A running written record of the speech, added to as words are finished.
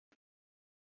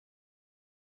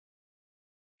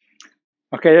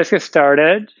Okay, let's get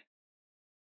started.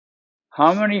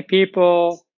 How many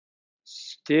people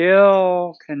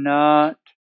still cannot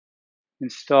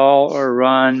install or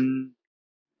run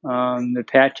the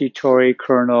Apache Tori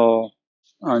kernel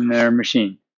on their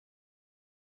machine?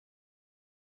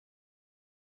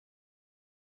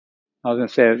 I was going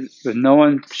to say, with no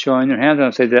one showing their hands, I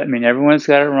was going to say, that I mean everyone's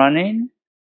got it running?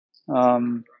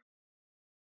 Um,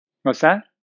 what's that?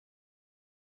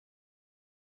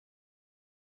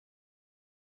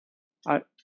 I,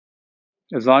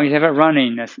 as long as you have it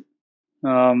running.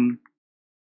 Um,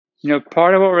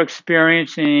 part of what we're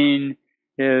experiencing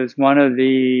is one of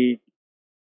the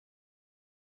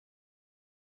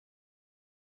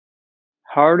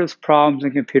hardest problems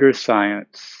in computer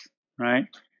science, right?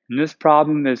 And this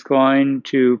problem is going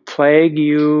to plague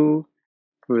you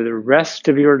for the rest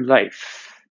of your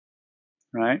life,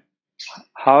 right?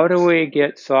 How do we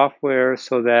get software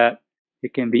so that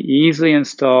it can be easily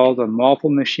installed on multiple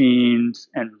machines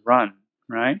and run,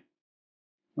 right?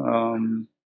 Um,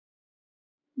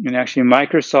 and actually,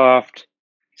 Microsoft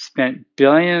spent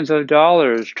billions of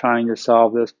dollars trying to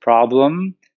solve this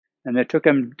problem, and it took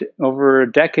them over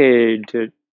a decade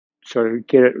to sort of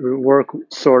get it work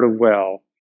sort of well.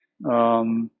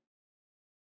 Um,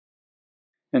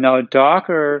 and now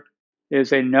Docker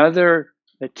is another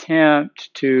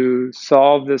attempt to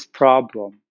solve this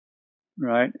problem,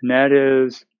 right? And that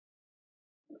is,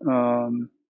 when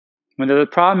the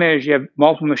problem is you have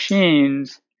multiple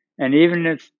machines, and even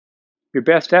if your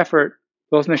best effort,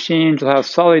 those machines will have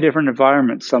slightly different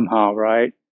environments somehow,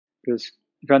 right? Because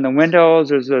if you're on the Windows,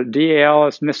 there's a DL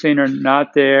that's missing or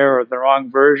not there, or the wrong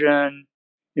version.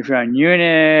 If you're on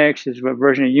Unix, there's a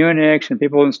version of Unix, and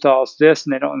people install this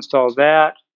and they don't install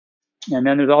that. And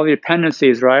then there's all the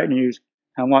dependencies, right? And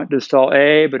I want to install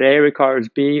A, but A requires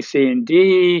B, C, and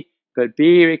D, but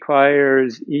B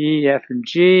requires E, F, and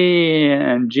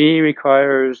G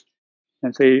requires,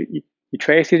 and so you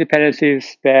trace these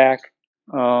dependencies back.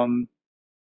 Um,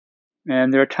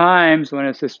 and there are times when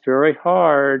it's just very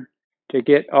hard to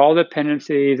get all the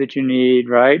dependencies that you need,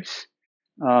 right?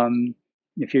 Um,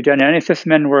 if you've done any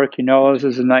sysadmin work, you know this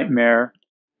is a nightmare.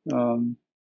 Um,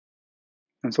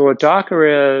 and so what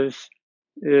Docker is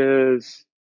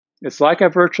it's like a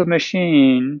virtual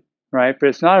machine, right? But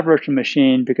it's not a virtual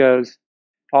machine because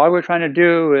all we're trying to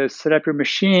do is set up your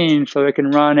machine so it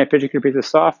can run a particular piece of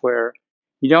software.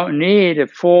 You don't need a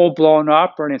full-blown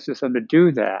operating system to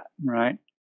do that, right?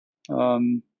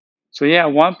 So yeah,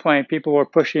 at one point people were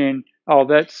pushing, oh,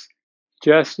 let's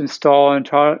just install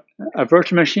a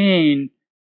virtual machine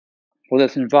for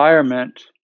this environment.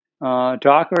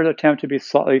 Docker's attempt to be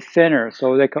slightly thinner,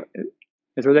 so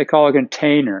it's what they call a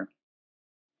container,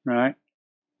 right?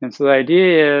 And so the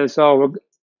idea is,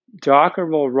 Docker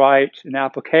will write an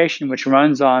application which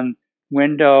runs on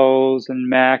Windows and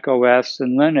Mac OS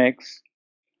and Linux,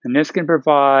 and this can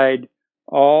provide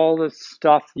all the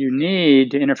stuff you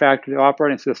need to interact with the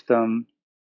operating system,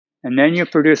 and then you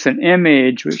produce an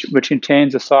image which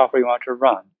contains the software you want to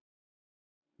run,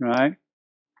 right?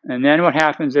 And then what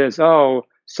happens is,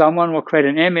 someone will create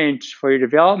an image for your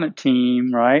development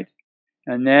team, right?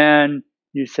 And then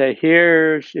you say,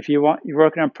 if you're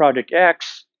working on project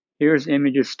X, here's the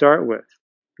image you start with.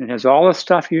 It has all the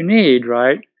stuff you need,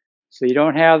 right? So you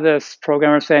don't have this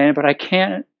programmer saying, but I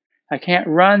can't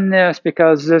run this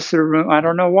because I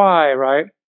don't know why, right?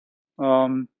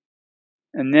 And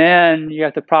then you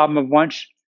have the problem of once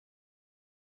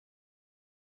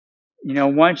you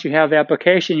have the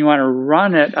application, you want to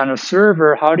run it on a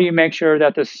server. How do you make sure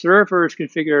that the server is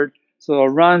configured so it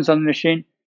runs on the machine?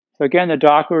 So again, the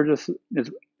Docker is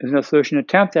a solution to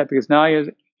attempt that, because now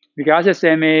you got this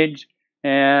image,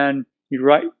 and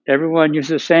everyone uses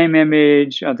the same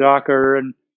image on Docker,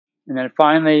 and then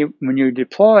finally, when you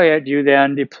deploy it, you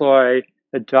then deploy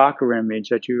the Docker image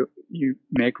that you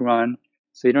make run.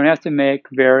 So you don't have to make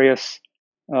various,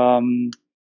 um,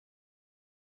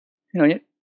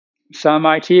 some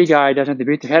IT guy doesn't have to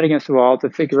beat their head against the wall to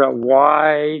figure out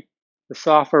why the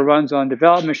software runs on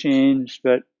developed machines,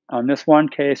 but on this one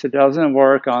case, it doesn't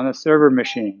work on the server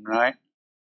machine, right?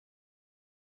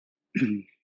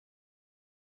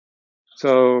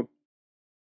 So,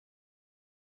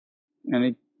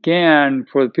 and again,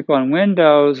 for the people on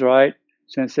Windows, right,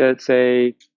 since it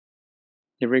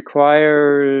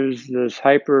requires this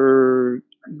Hyper-V,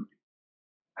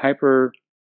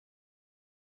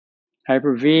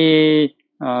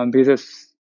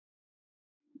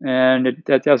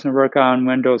 that doesn't work on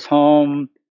Windows Home.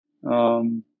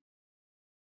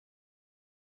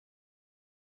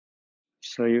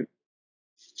 So it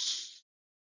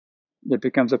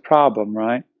becomes a problem,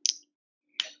 right?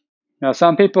 Now,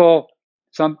 some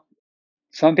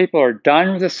some people are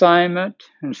done with assignment,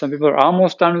 and some people are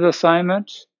almost done with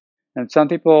assignment, and some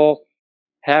people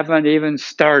haven't even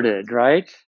started, right?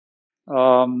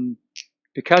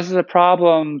 Because of the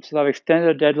problems, I've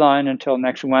extended the deadline until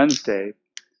next Wednesday.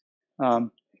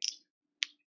 But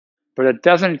it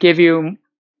doesn't give you,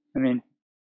 I mean,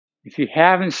 if you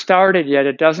haven't started yet,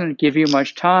 it doesn't give you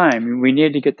much time. We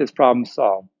need to get this problem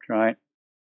solved, right?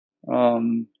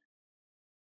 And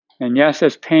yes,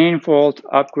 it's painful to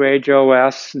upgrade your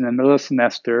OS in the middle of the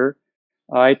semester.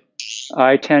 I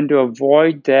tend to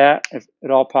avoid that if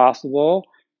at all possible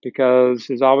because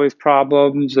there's always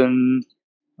problems, and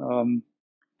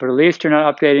but at least you're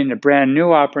not updating a brand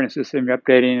new operating system. You're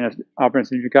updating an operating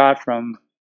system you got from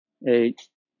a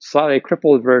slightly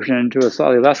crippled version to a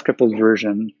slightly less crippled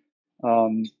version.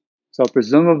 So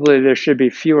presumably there should be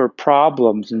fewer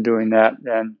problems in doing that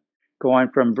than going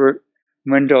from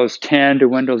Windows 10 to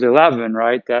Windows 11,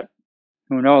 right? That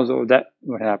who knows what that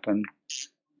would happen.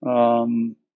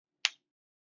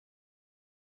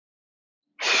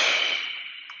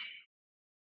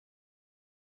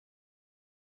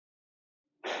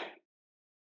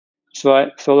 So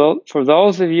for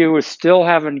those of you who still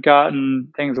haven't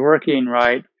gotten things working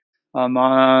right,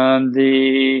 on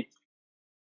the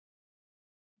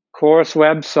course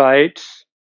website,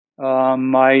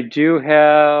 I do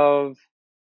have,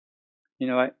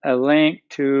 a link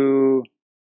to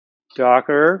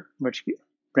Docker, which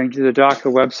brings you to the Docker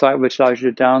website, which allows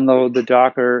you to download the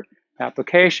Docker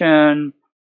application.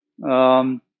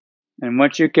 And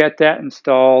once you get that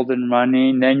installed and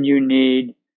running, then you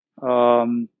need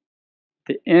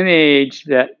the image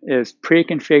that is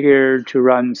pre-configured to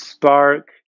run Spark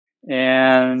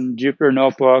and Jupyter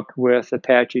Notebook with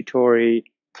Apache Tori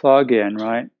plugin,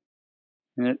 right?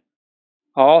 And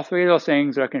all three of those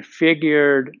things are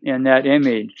configured in that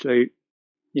image. So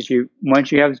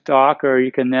once you have Docker,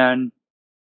 you can then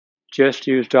just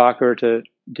use Docker to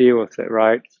deal with it,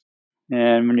 right?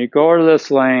 And when you go to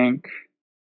this link,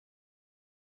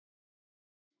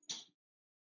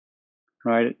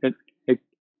 right,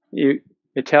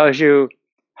 it tells you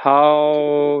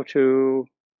how to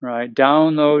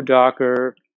download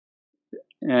Docker,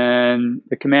 and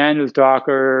the command is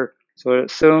Docker, so it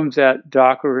assumes that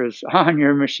Docker is on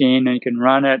your machine and you can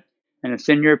run it, and it's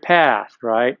in your path,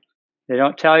 right? They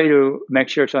don't tell you to make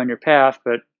sure it's on your path,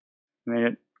 but I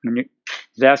mean,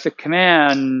 that's a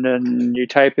command, and you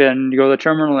type in, you go to the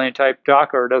terminal and you type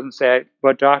Docker. It doesn't say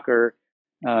what Docker.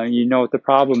 You know what the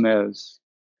problem is.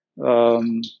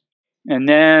 And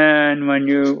then when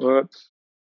you,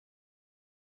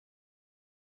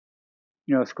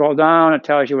 scroll down, it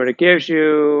tells you what it gives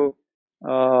you.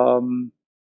 And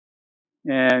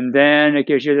then it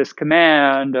gives you this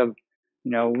command of,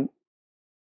 you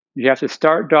have to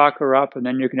start Docker up, and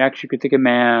then you can execute the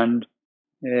command.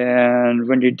 And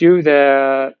when you do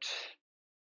that,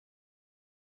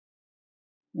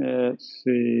 let's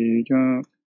see,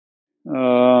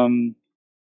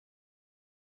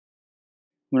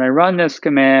 when I run this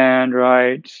command,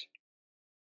 right,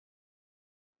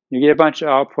 you get a bunch of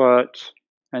output,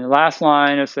 and the last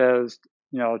line it says,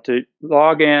 to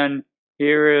log in,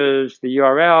 here is the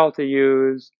URL to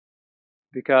use,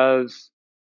 because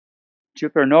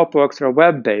Jupyter Notebooks are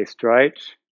web-based, right?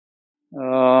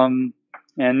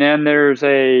 And then there's a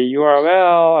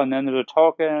URL, and then there's a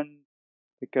token,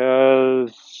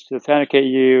 because to authenticate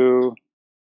you,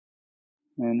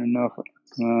 and enough.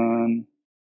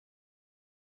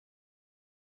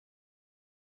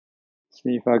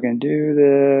 See if I can do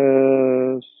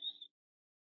this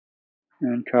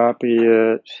and copy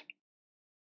it,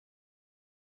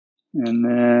 and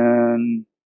then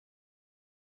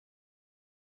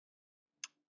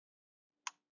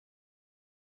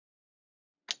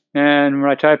when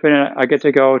I type in it, I get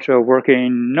to go to a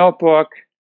working notebook,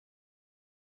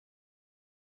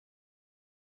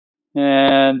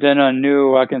 and then on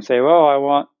new I can say,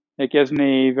 well, it gives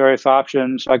me various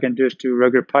options. I can just do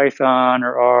regular Python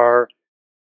or R,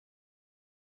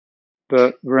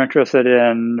 but we're interested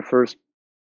in the first,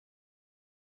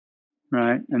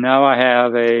 right? And now I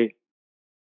have a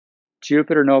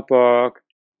Jupyter Notebook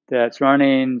that's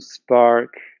running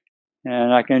Spark,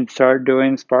 and I can start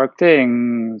doing Spark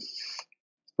things.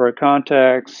 Spark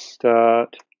context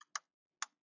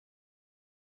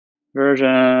version,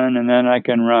 and then I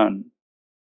can run.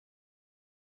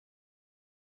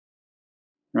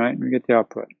 Right? We get the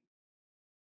output.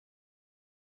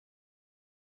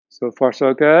 So far,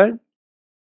 so good.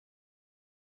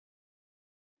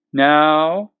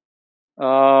 Now,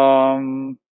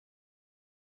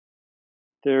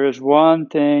 there is one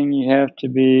thing you have to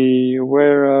be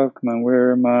aware of. Come on,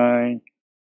 where am I?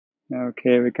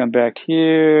 Okay, we come back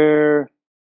here.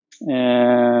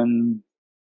 And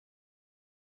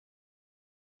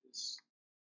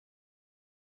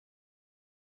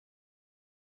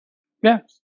yeah,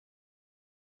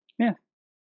 yeah.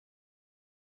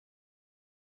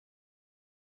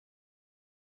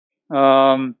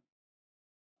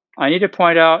 I need to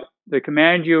point out the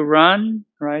command you run,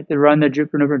 right, to run the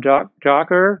Jupyter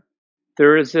Docker.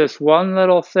 There is this one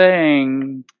little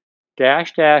thing,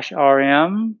 dash dash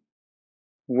rm.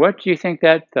 What do you think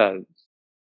that does?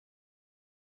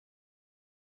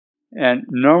 And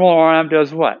normal rm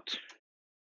does what?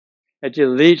 It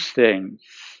deletes things.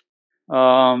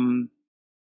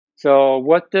 So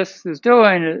what this is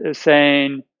doing is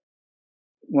saying,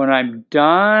 when I'm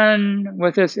done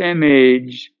with this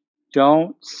image,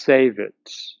 don't save it.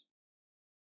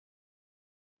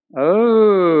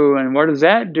 Oh, and what does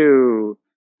that do?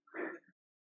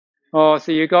 Oh,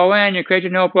 so you go in, you create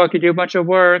your notebook, you do a bunch of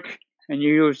work, and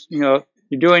you use, you're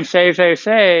doing save, save,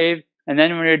 save, and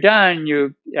then when you're done,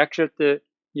 you exit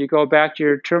you go back to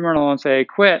your terminal and say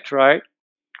quit, right?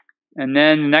 And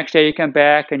then the next day you come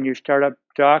back and you start up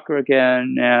Docker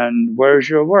again, and where's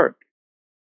your work?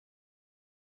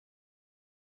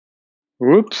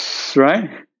 Whoops, right?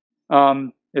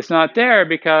 It's not there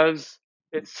because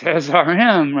it says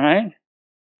RM, right?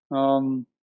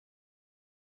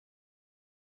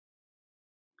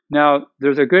 Now,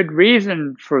 there's a good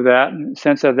reason for that, in the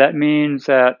sense of that means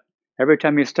that every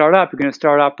time you start up, you're going to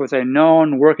start up with a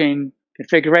known working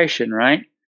configuration, right?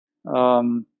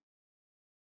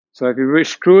 So if you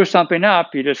screw something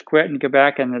up, you just quit and go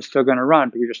back and it's still going to run,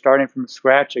 but you're just starting from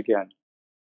scratch again.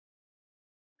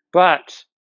 But,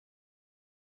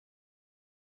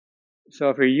 so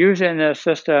if you're using this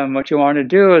system, what you want to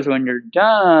do is when you're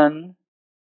done,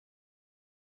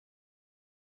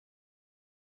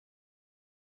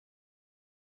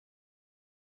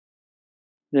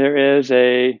 there is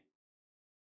a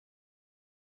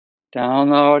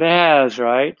download as,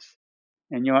 right?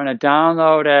 And you want to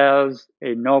download as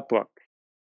a notebook,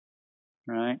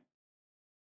 right?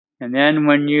 And then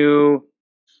when you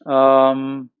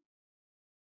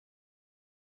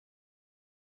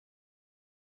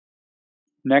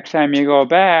next time you go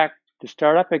back to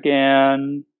start up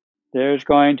again, there's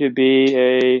going to be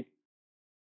a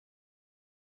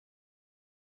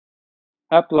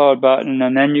upload button,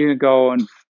 and then you can go and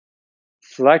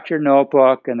select your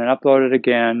notebook and then upload it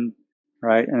again,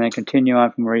 right? And then continue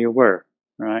on from where you were,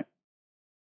 right?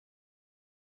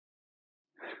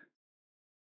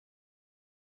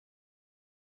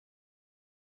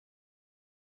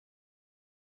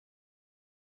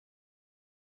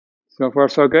 So far,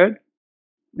 so good?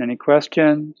 Any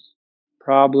questions,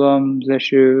 problems,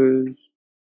 issues?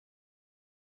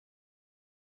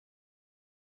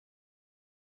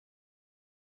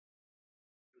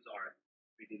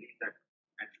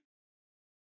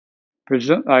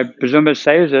 I presume it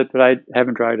saves it, but I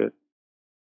haven't tried it.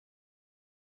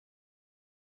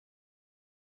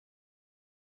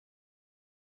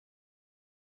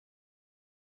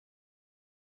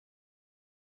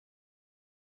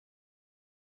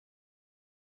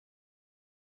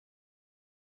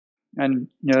 And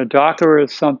Docker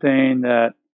is something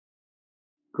that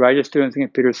graduate students in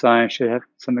computer science should have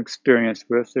some experience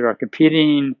with. There are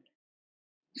competing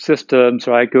systems,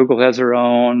 right? Google has their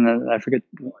own. I forget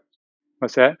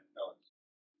what's that.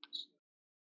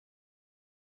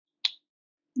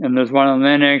 And there's one on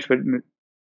Linux,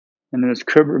 and there's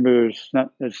Kerberos.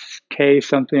 It's K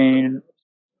something.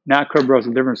 Not Kerberos,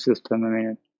 a different system. I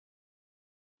mean,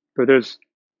 but there's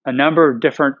a number of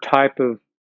different type of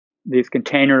these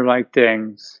container-like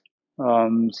things.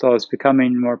 So it's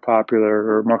becoming more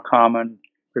popular or more common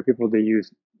for people to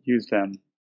use them.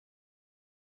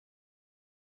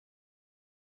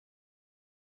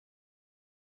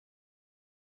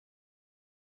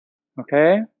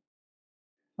 Okay.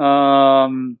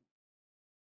 Now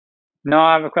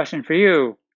I have a question for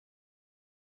you.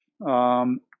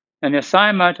 In the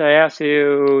assignment, I asked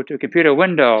you to compute a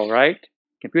window, right?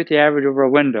 Compute the average over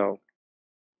a window.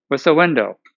 What's a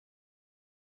window?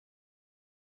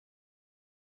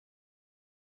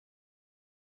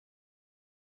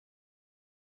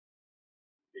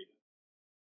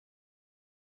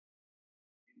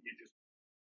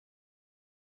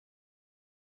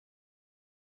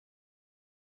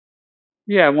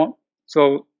 Yeah, well,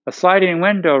 so a sliding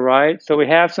window, right? So we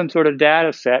have some sort of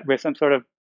data set with some sort of,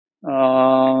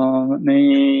 let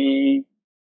me,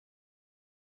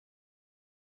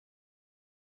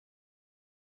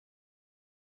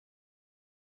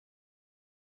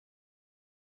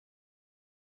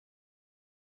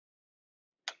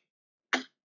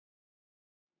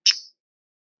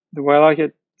 the way I like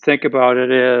to think about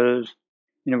it is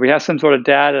we have some sort of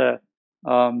data.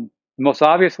 The most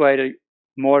obvious way to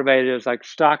motivate it is like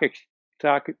stock,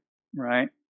 right?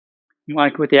 You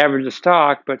want to put the average of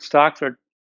stock, but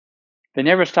they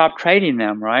never stop trading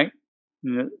them, right?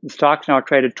 And the stocks now are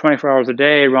traded 24 hours a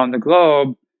day around the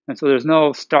globe, and so there's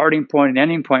no starting point and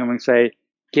ending point when we say,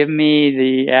 give me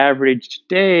the average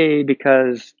day,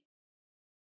 because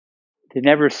they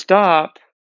never stop.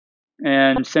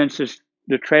 And since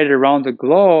they're traded around the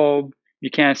globe, you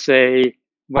can't say,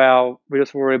 well, we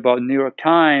just worry about New York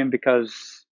time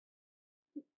because,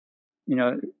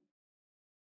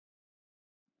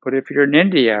 but if you're in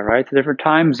India, right, it's a different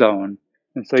time zone.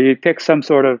 And so you pick some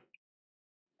sort of,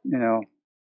 you know,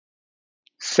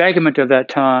 segment of that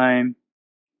time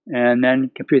and then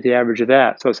compute the average of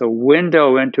that. So it's a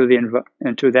window into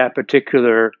that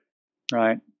particular,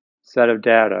 right, set of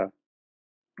data.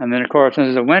 And then, of course, since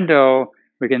it's a window,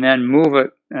 we can then move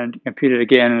it and compute it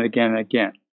again and again and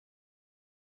again.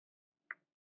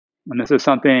 And this is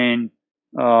something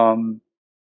that's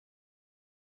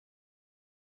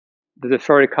a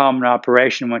fairly common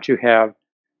operation once you have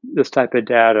this type of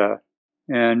data.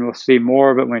 And we'll see more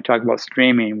of it when we talk about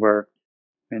streaming, where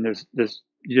there's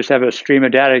you just have a stream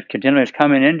of data continually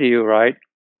coming into you, right?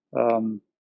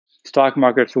 Stock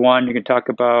market's one. You can talk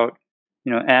about,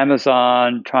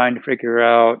 Amazon trying to figure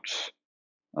out,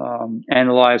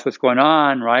 analyze what's going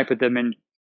on, right? But then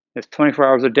it's 24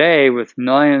 hours a day with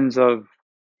millions of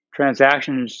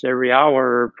transactions every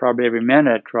hour, probably every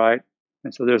minute, right?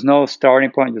 And so there's no starting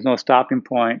point, there's no stopping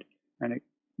point, and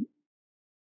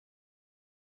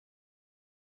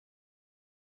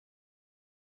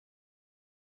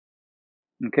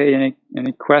okay,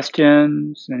 any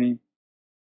questions? Any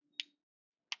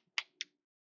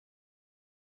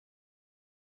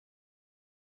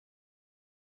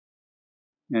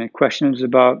questions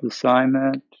about the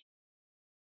assignment?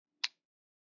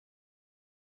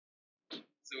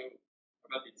 So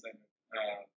about the assignment,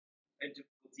 and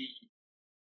difficulty,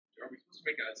 are we supposed to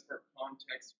make a sort of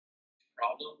context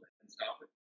problem and stop it?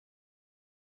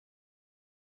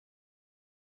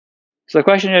 So the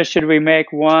question is, should we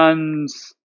make one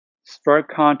Spark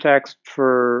context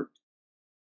for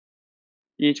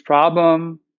each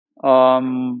problem,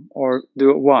 or do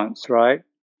it once, right?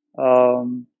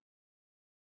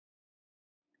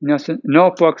 So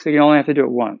notebooks, you only have to do it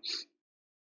once.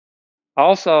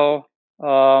 Also,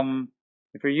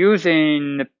 if you're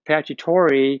using Apache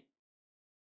Tori,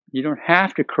 you don't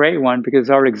have to create one because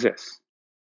it already exists.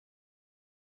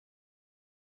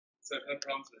 So I've had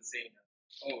problems with saying,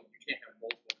 oh, you can't have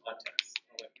multiple contexts.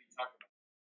 I'm like, what are you talking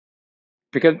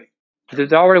about? Because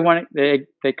there's already one,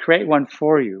 they create one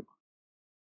for you.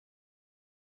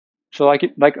 So I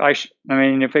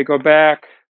mean, if we go back,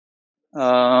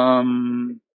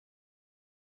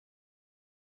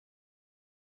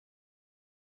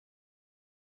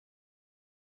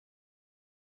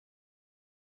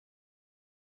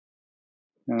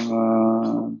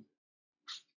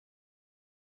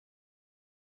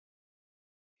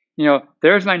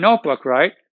 there's my notebook,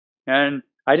 right? And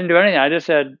I didn't do anything. I just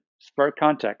said Spark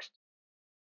context.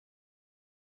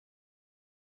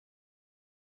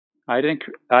 I didn't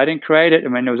create it. I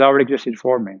mean, it was already existed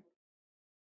for me.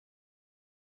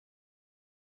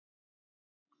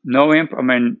 No I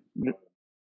mean,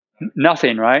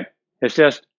 nothing, right? It's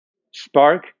just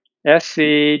Spark sc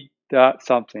dot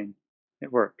something.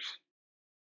 It works.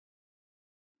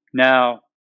 Now,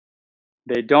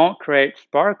 they don't create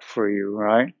Spark for you,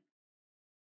 right?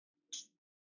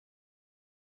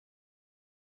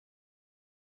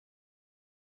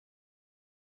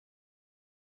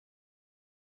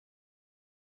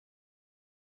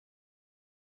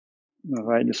 If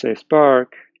I just say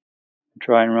Spark,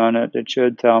 try and run it, it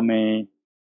should tell me,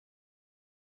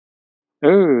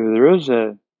 oh, there is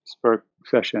a Spark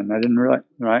session. I didn't realize,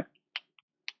 right?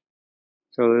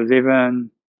 So there's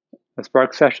even a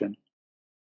Spark session.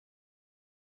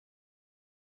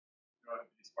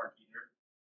 Spark either.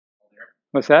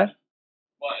 What's that?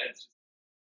 Well, it's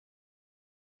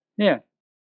Yeah.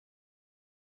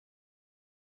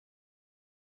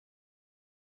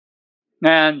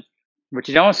 And what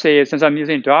you don't see is, since I'm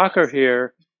using Docker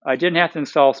here, I didn't have to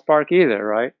install Spark either,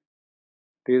 right?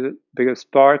 Because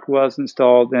Spark was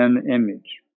installed in the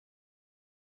image.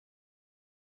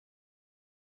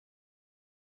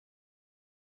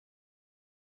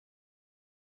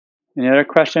 Any other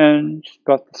questions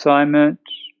about the assignment?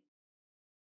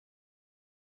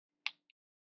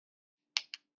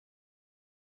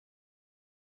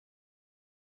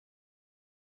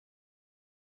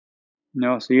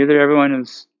 No, so either everyone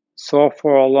is so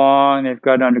far along, they've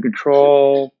got it under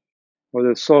control, or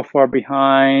they're so far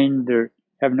behind, they're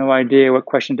have no idea what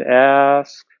question to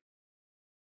ask.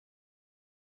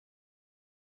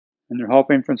 And they're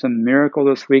hoping for some miracle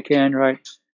this weekend, right?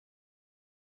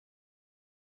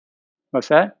 What's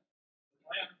that?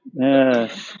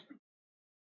 Yes.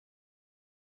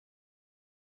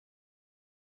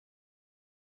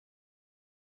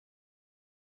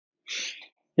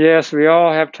 Yes, we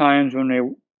all have times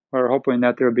when we're hoping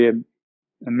that there'll be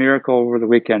a miracle over the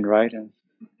weekend, right?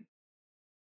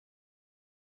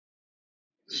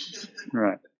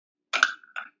 Right.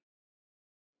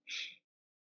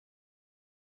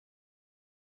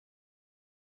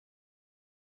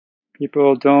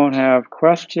 People don't have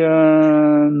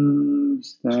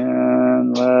questions,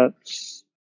 then let's.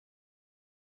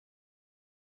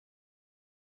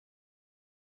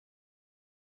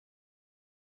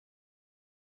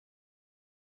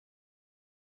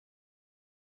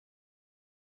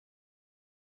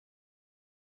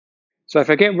 So I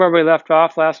forget where we left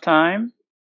off last time.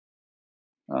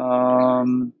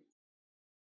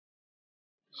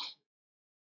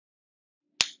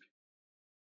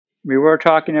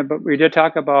 We did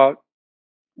talk about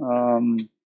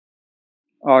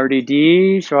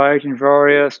RDDs, right, and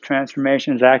various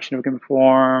transformations, action we can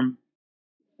perform.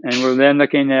 And we're then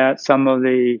looking at some of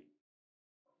the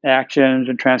actions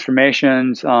and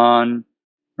transformations on,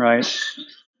 right,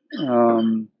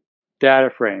 data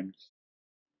frames.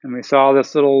 And we saw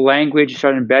this little language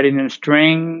start embedding in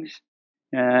strings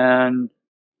and,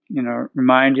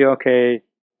 remind you, okay,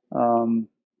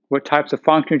 what types of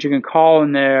functions you can call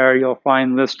in there, you'll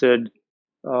find listed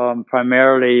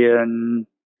primarily in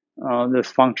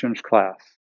this functions class,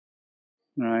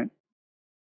 right?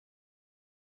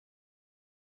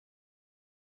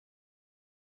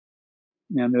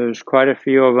 And there's quite a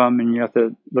few of them, and you have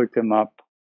to look them up.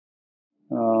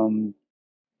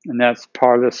 And that's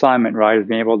part of the assignment, right? Is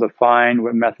being able to find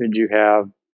what method you have.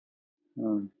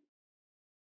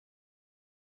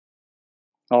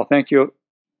 I think you'll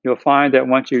find that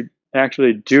once you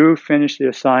actually do finish the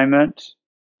assignment,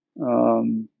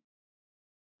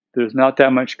 there's not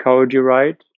that much code you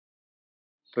write,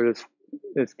 but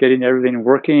it's getting everything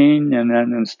working and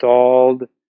then installed,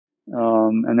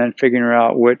 and then figuring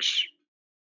out which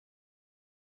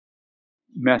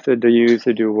method to use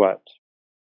to do what.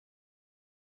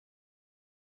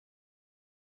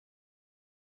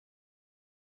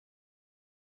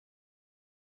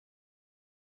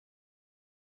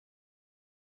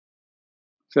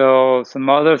 So some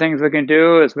other things we can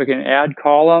do is we can add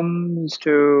columns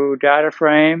to data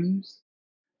frames.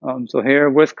 So here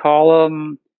with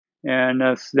column, and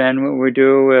then what we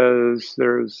do is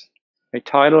there's a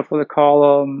title for the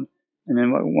column, and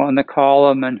then on the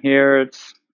column, and here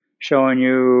it's showing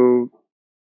you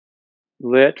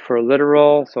lit for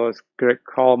literal, so it's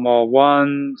column all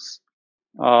ones.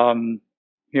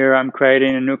 Here I'm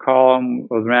creating a new column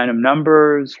with random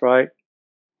numbers, right?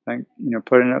 Like,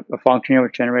 put in a function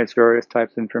which generates various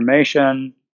types of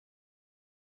information.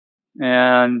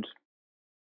 And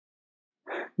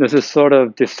this is sort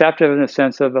of deceptive in the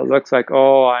sense of it looks like,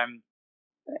 oh, I'm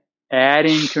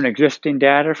adding to an existing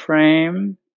data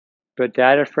frame, but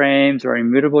data frames are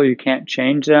immutable. You can't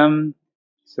change them.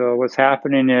 So what's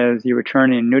happening is you're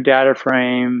returning a new data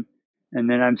frame, and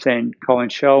then I'm saying calling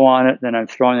show on it, then I'm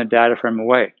throwing the data frame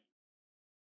away,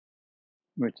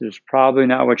 which is probably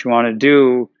not what you want to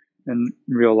do in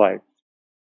real life.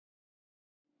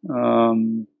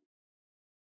 And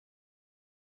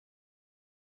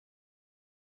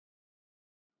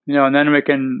then we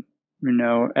can,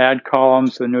 add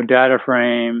columns to a new data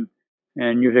frame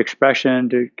and use expression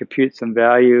to compute some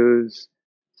values.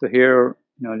 So here,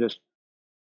 just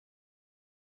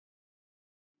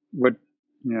what,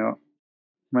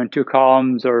 when two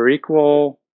columns are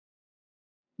equal,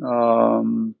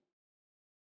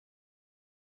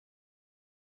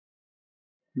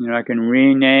 I can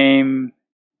rename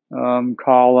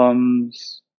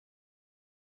columns.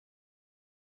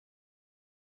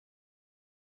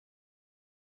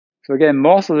 So again,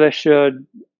 most of this should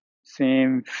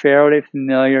seem fairly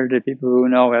familiar to people who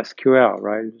know SQL,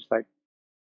 right? It's like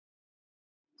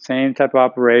same type of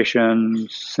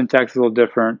operations, syntax is a little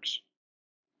different.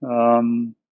 There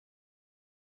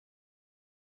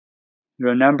are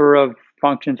a number of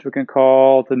functions we can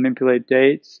call to manipulate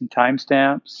dates and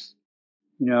timestamps.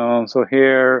 So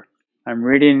here I'm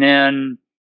reading in,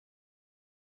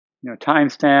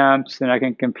 timestamps, and I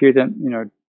can compute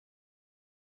them,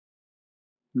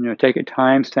 take a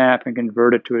timestamp and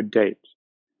convert it to a date.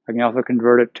 I can also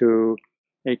convert it to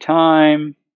a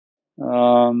time.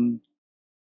 And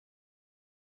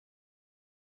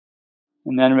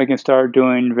then we can start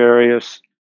doing various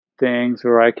things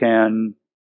where I can,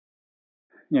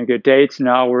 get dates and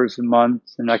hours and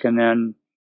months, and I can then,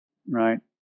 right?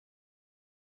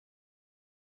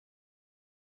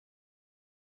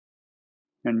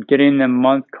 And getting the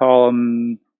month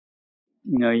column,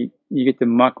 you get to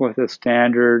muck with a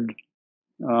standard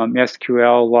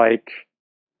SQL like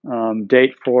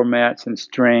date formats and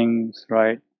strings,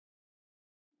 right?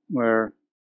 Where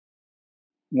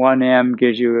 1M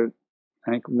gives you,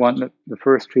 I think, the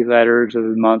first 3 letters of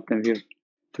the month, and if you have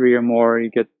 3 or more,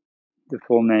 you get the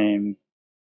full name.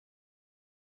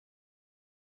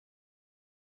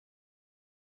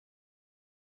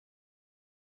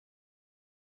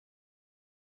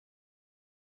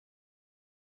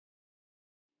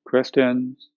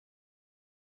 Questions?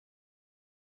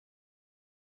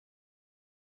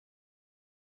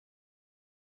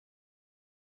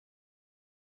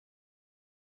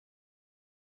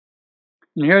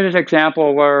 And here's an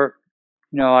example where,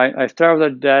 I start with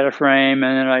a data frame,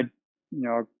 and then I,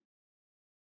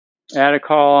 add a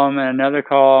column and another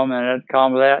column and a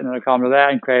column to that and another column to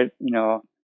that and create,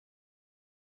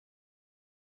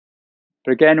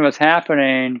 But again, what's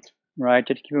happening, right,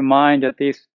 just keep in mind that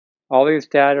all these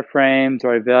data frames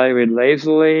are evaluated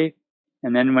lazily.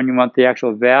 And then when you want the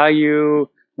actual value,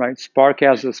 right, Spark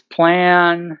has this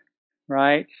plan,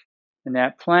 right? And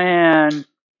that plan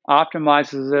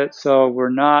optimizes it so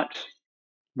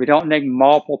we don't make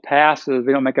multiple passes.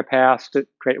 We don't make a pass to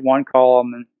create one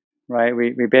column, and right,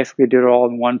 we basically do it all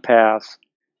in one pass.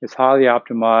 It's highly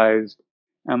optimized.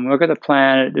 And look at the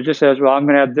plan. It just says, well, I'm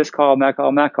going to have this column, that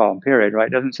column, that column, period, right?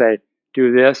 It doesn't say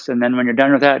do this, and then when you're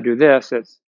done with that, do this.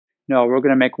 It's, no, we're going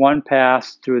to make one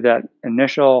pass through that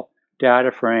initial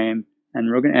data frame, and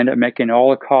we're going to end up making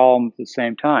all the columns at the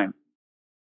same time,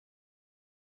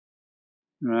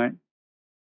 right?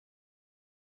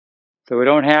 So we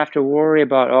don't have to worry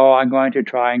about, I'm going to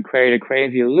try and create a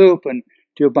crazy loop and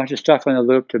do a bunch of stuff in the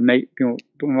loop to make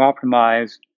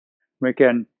optimize. We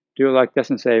can do it like this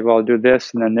and say, well, do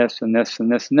this and then this and this and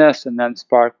this and this, and then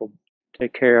Spark will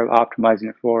take care of optimizing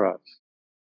it for us.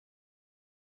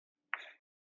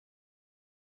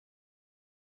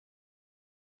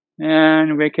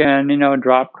 And we can,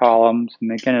 drop columns,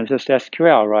 and again, it's just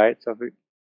SQL, right? So if we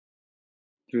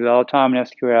do it all the time in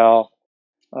SQL,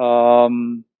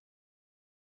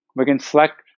 we can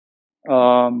select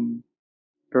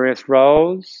various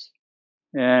rows,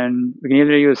 and we can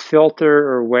either use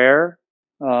filter or where.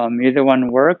 Either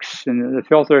one works, and the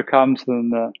filter comes from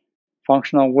the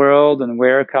functional world, and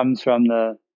where comes from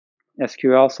the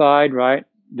SQL side, right?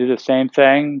 Do the same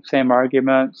thing, same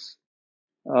arguments,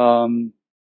 right?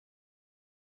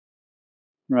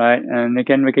 And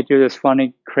again, we could do this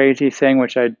funny, crazy thing,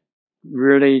 which I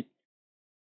really,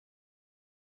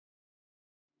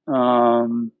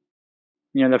 the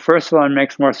first one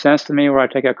makes more sense to me, where I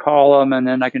take a column and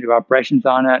then I can do operations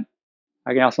on it.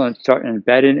 I can also start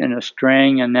embedded in a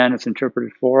string, and then it's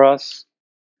interpreted for us.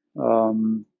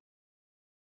 And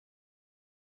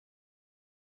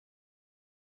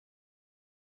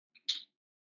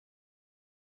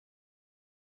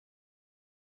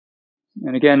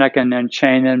again, I can then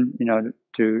chain them,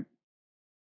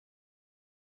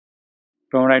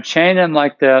 but when I chain them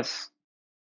like this,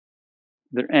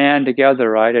 they're and together,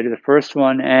 right? I do the first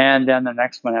one, and then the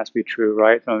next one has to be true,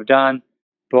 right? So I'm done.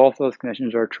 Both those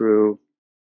conditions are true.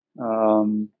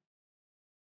 And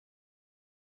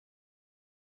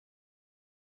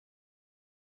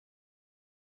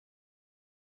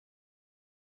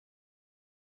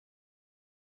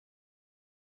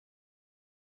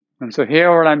so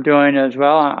here what I'm doing is,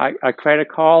 well, I create a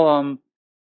column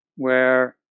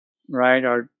where, right,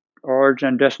 our origin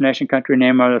and destination country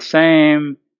name are the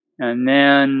same, and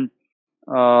then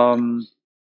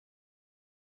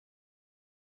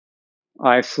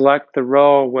I select the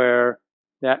row where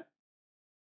that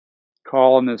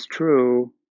column is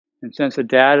true, and since the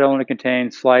data only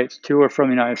contains flights to or from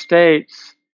the United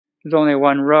States, there's only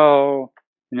one row,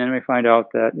 and then we find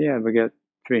out that, we get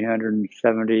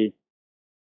 370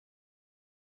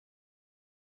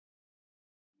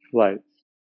 flights.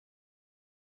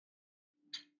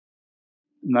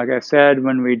 And like I said,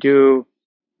 when we do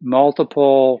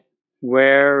multiple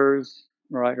wheres,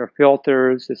 right, or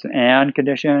filters, it's an and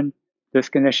condition, this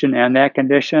condition and that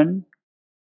condition.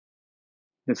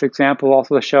 This example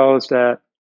also shows that,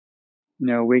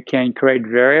 we can create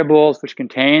variables which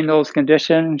contain those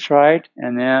conditions, right,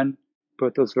 and then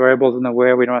put those variables in the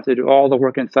where. We don't have to do all the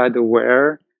work inside the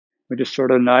where, which is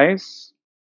sort of nice,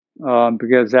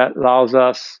 because that allows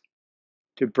us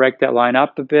to break that line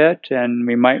up a bit, and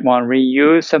we might want to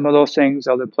reuse some of those things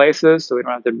other places so we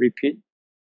don't have to repeat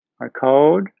our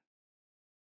code.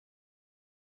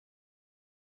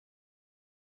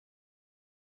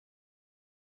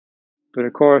 But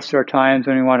of course, there are times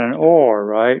when we want an or,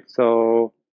 right?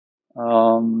 So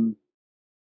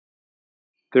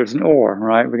there's an or,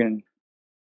 right? We can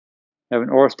have an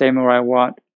or statement where I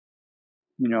want,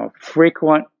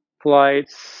 frequent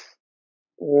flights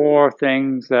or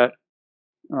things that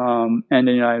end in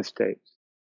the United States,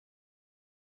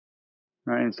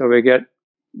 right? And so we get,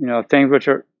 things which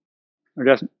are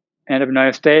just end up in the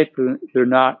United States, but they're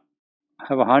not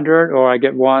have 100, or I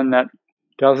get one that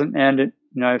doesn't end in the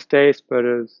United States, but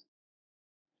has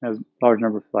a large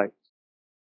number of flights.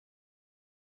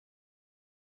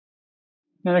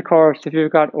 And of course, if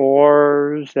you've got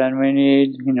ors, then we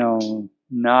need,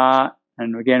 not,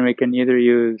 and again, we can either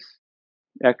use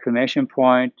exclamation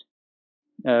point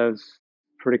as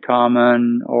pretty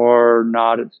common, or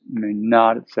not,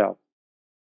 not itself,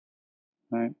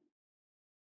 right?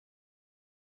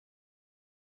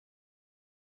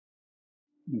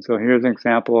 And so here's an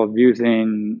example of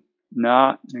using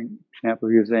not, an example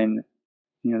of using,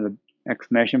 the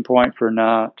exclamation point for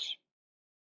not.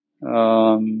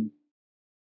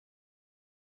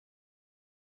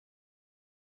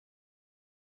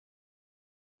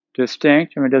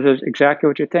 Distinct, does it exactly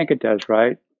what you think it does,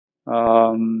 right?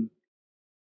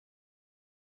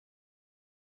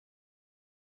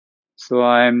 So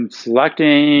I'm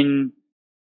selecting,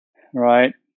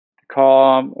 right, the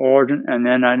column, origin, and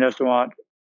then I just want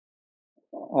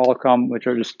all columns which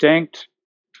are distinct.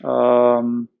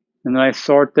 And then I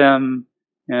sort them,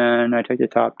 and I take the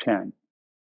top 10.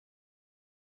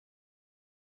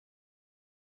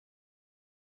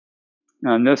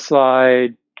 On this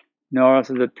slide, notice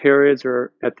that the periods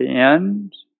are at the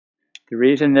end. The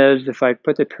reason is if I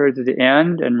put the periods at the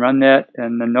end and run that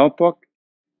in the notebook,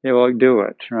 it will do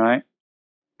it, right?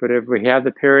 But if we have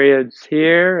the periods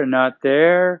here and not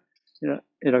there,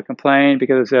 it'll complain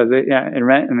because it says,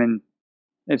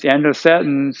 it's the end of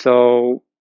sentence, so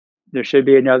there should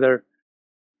be another,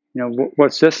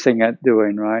 what's this thing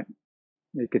doing, right?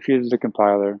 It confuses the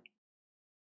compiler.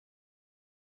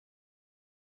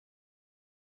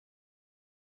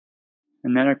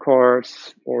 And then, of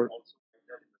course,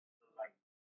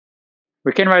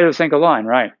 we can write a single line,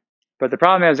 right? But the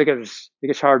problem is it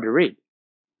gets hard to read,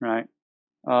 right?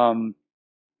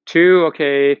 2,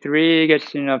 okay, 3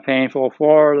 gets, painful,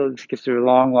 4 gets to a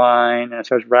long line and it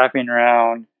starts wrapping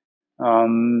around.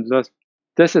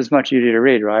 This is much easier to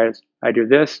read, right? I do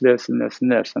this, this, and this,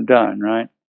 and this. I'm done, right?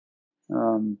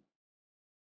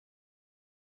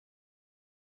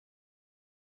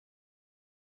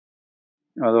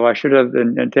 Although I should have, the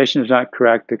indentation is not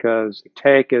correct because the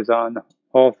take is on the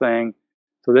whole thing,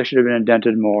 so this should have been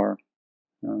indented more.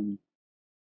 And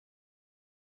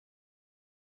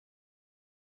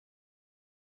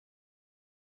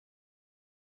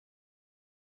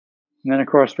then of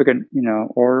course we can,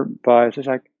 order by, it's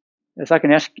like an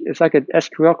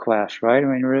SQL class, right?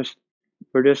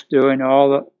 We're just doing all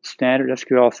the standard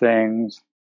SQL things.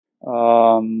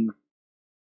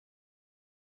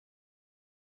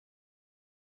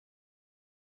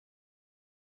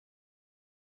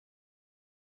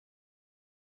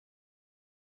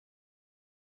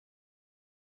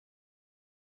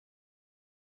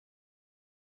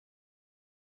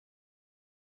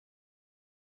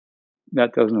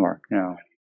 That doesn't work, no.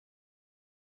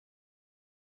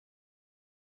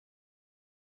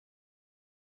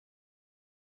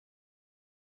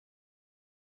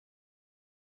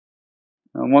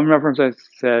 One reference I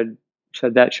said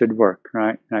that should work,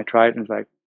 right? And I tried it and it's like,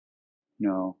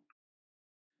 no.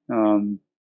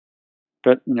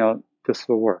 But, this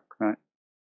will work, right?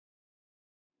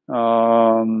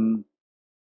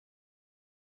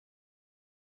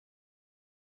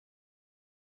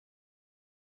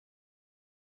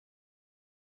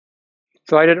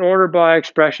 So I did order by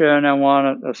expression. I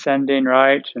want ascending,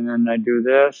 right? And then I do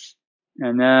this.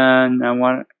 And then I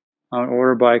want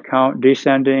order by count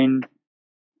descending.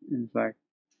 It's like,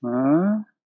 huh?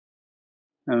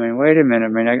 Wait a minute.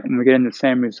 I'm getting the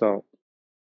same result.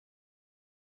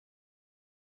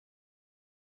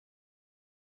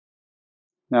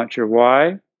 Not sure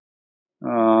why,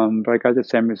 but I got the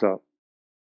same result.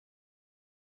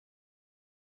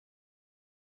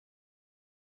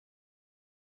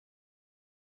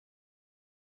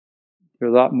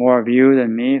 There's a lot more of you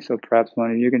than me, so perhaps one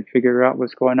of you can figure out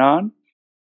what's going on.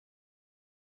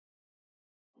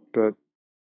 But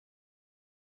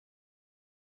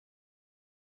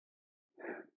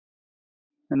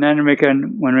and then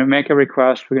when we make a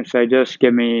request, we can say, just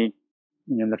give me,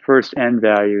 the first n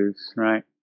values, right?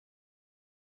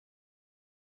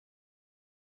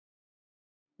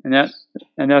 And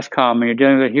that's common. You're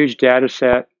dealing with a huge data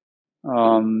set.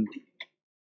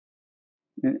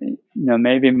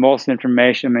 Maybe most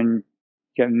information.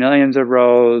 you get millions of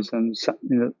rows, and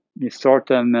you sort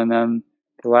them, and then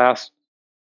the last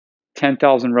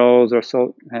 10,000 rows or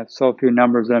so have so few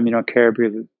numbers in them you don't care,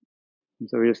 because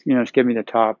so just give me the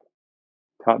top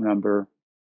number.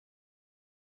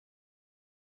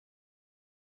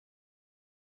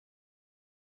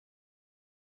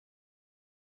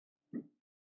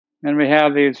 And we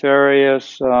have these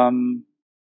various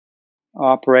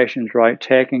operations, right?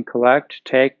 Take and collect.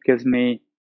 Take gives me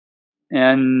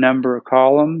n number of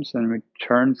columns and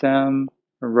returns them,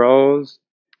 rows,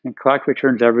 and collect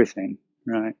returns everything,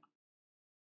 right?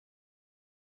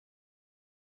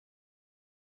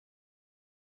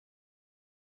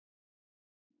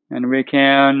 And we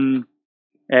can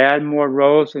add more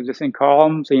rows to existing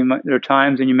columns. So there are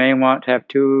times when you may want to have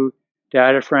two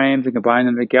data frames and combine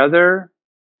them together,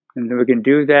 and then we can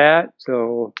do that.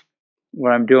 So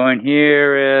what I'm doing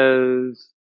here is,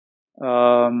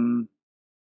 well,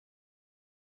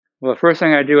 the first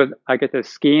thing I do is I get the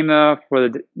schema for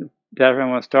the data frame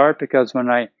I want to start, because when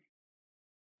I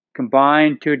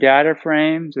combine two data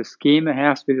frames, the schema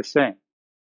has to be the same,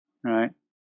 right?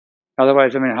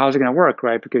 Otherwise, I mean, how's it going to work,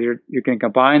 right? Because you can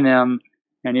combine them,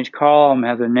 and each column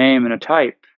has a name and a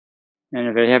type. And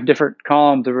if they have different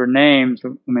columns of names, I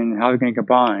mean, how are they going to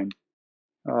combine?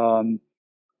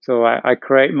 So I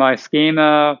create my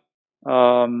schema.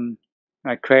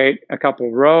 I create a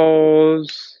couple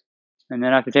rows, and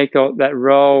then I have to take that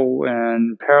row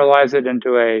and parallelize it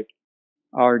into a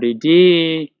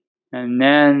RDD. And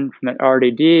then from that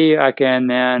RDD, I can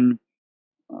then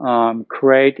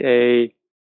create a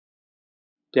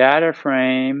data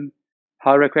frame.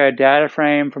 How do I create a data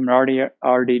frame from an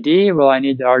RDD? Well, I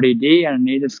need the RDD and I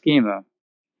need the schema,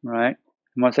 right?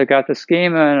 And once I got the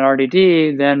schema and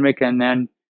RDD, then we can then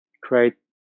create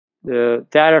the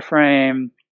data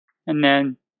frame and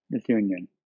then the union.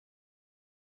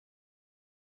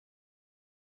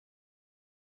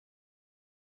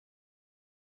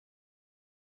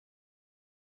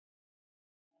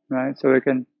 Right? So I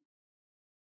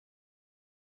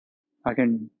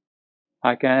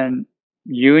can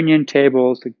union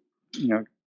tables to,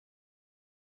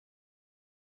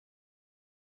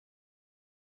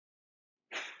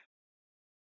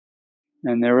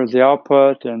 and there was the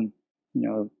output, and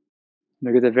look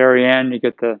at the very end, you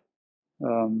get the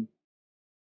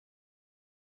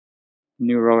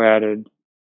new row added.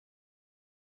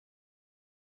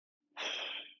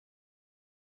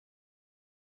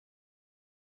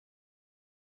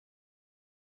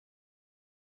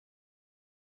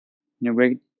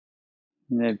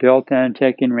 The built-in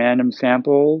taking random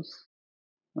samples.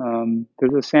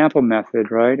 There's a sample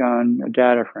method, right, on a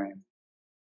data frame.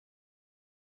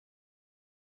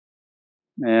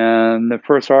 And the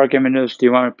first argument is, do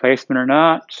you want replacement or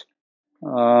not?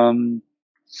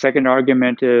 Second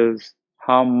argument is,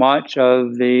 how much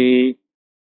of the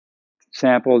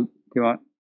sample do you want?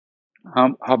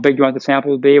 How big do you want the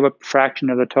sample to be? What fraction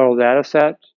of the total data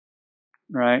set,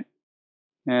 right?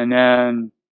 And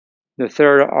then the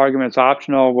third argument is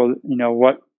optional. Well,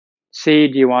 what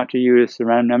seed do you want to use, the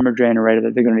random number generator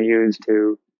that they're going to use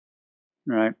to,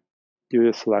 right, do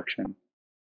the selection.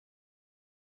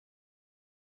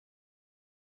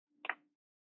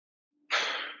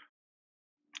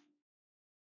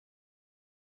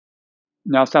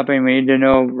 Now, something we need to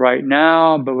know right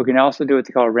now, but we can also do what's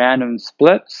called random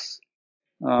splits.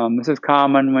 This is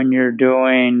common when you're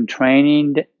doing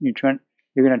training. You're going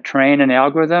to train an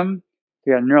algorithm.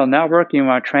 You got a neural network, you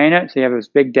want to train it, so you have this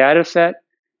big data set.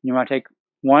 You want to take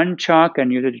one chunk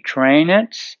and use it to train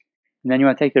it, and then you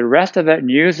want to take the rest of it and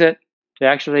use it to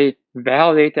actually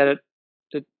validate that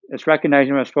it's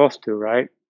recognizing what it's supposed to, right?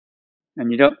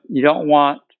 And you don't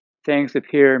want things to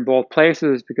appear in both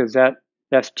places, because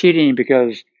that's cheating,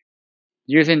 because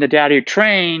using the data you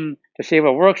train to see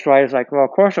what works right is like, well,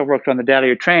 of course it works on the data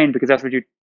you trained, because that's what you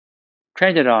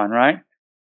trained it on, right?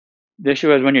 The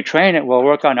issue is when you train it, will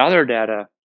work on other data.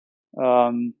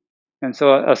 And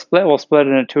so a split will split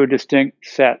into two distinct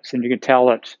sets, and you can tell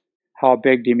it how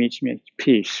big do each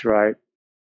piece, right?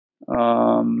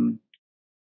 An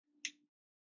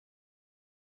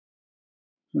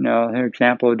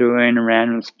example of doing a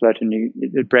random split, and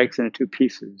it breaks into two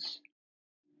pieces.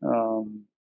 And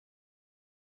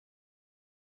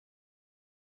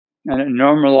it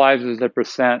normalizes the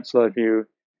percent. So if you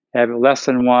have less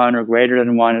than 1 or greater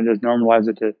than 1, it just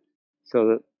normalizes it so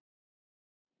that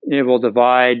it will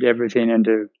divide everything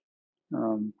into,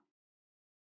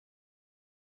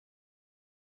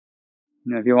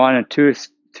 if you wanted two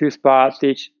spots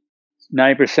each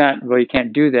 90%, well, you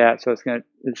can't do that. So it's going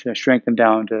to shrink them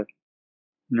down to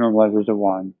normalize it to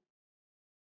 1.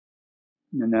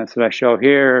 And that's what I show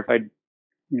here. If I,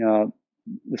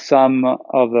 the sum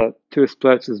of the two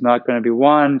splits is not going to be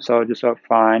 1, so just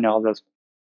fine, I'll just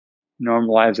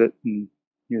normalize it and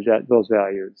use those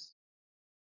values.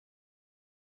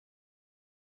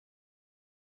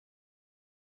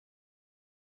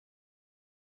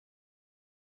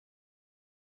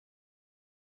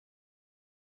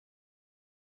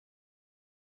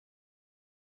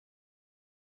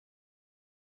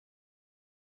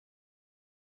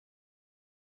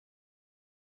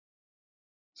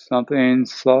 Something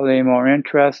slightly more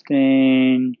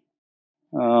interesting.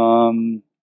 There's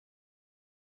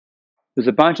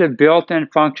a bunch of built-in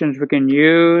functions we can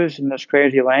use in this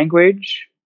crazy language,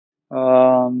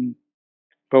 but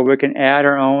we can add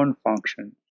our own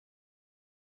functions.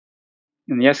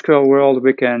 In the SQL world,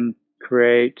 we can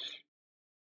create,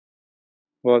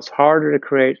 well, it's harder to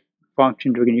create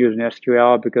functions we can use in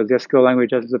SQL because the SQL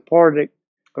language doesn't support it,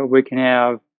 but we can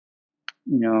have,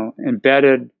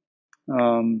 embedded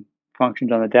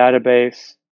functions on the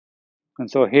database.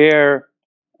 And so here,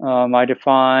 I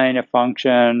define a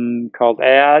function called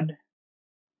add,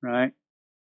 right?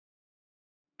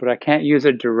 But I can't use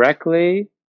it directly.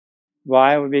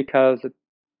 Why? Because the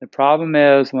problem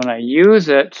is when I use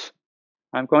it,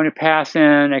 I'm going to pass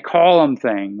in a column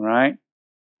thing, right?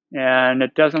 And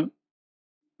it doesn't,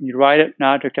 you write it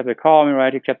not to accept a column, you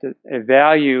write to accept a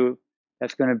value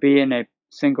that's going to be in a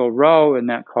single row in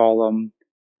that column.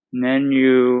 And then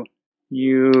you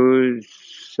use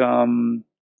some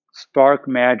Spark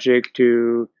magic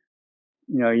to,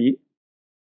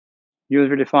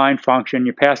 user-defined function.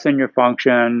 You pass in your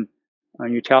function,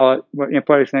 and you tell it what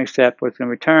input it's going to accept, what it's going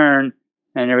to return,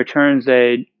 and it returns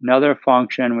another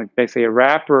function with basically a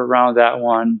wrapper around that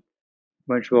one,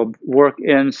 which will work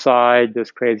inside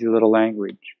this crazy little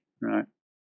language, right?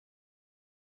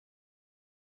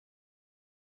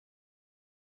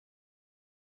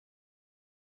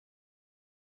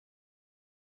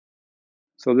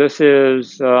 So this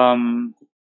is, one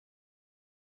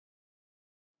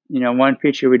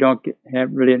feature we don't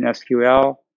have really in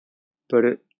SQL, but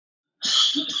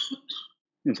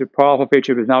it's a powerful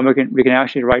feature because now we can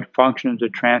actually write functions to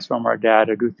transform our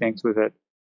data, do things with it,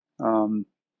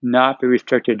 not be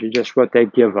restricted to just what they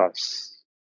give us,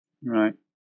 right?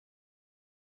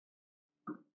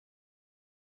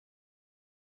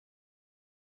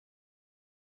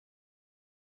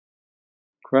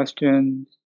 Questions?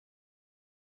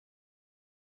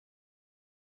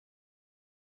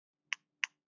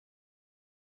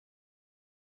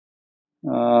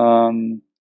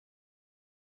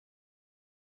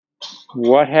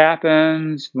 What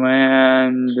happens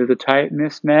when there's a type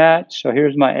mismatch? So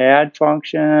here's my add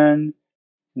function,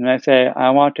 and I say I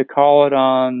want to call it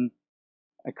on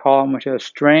a column which has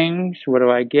strings. What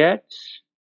do I get?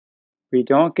 We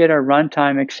don't get a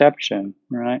runtime exception,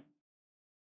 right?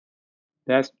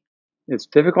 It's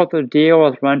difficult to deal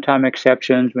with runtime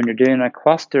exceptions when you're doing a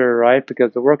cluster, right?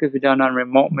 Because the work is done on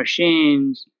remote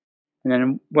machines, and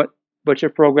then what's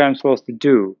your program supposed to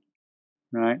do,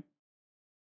 right?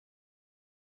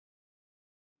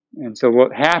 And so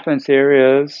what happens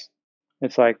here is,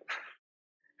 it's like,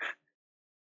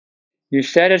 you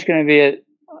said it's going to be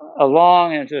a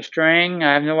long and it's a string.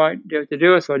 I have no idea what to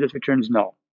do, so it just returns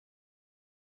null.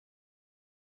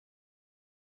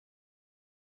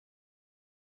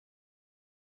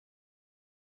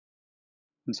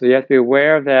 And so you have to be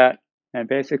aware of that. And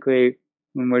basically,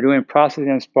 when we're doing processing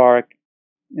in Spark,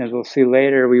 as we'll see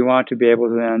later, we want to be able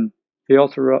to then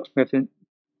filter up with it,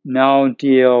 now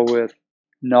deal with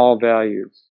null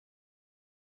values.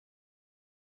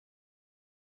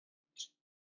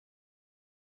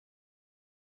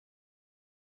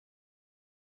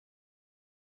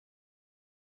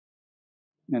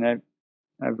 And I've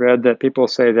read that people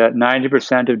say that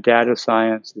 90% of data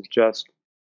science is just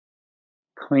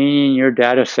cleaning your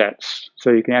data sets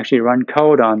so you can actually run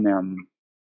code on them.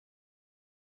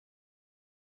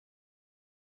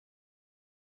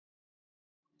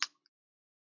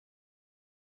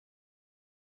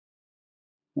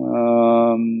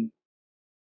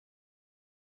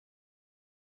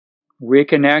 We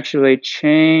can actually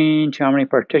change how many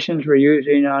partitions we're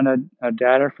using on a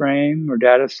data frame or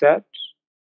data set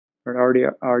or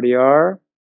RDR.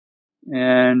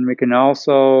 And we can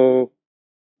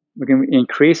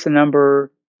increase the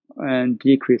number and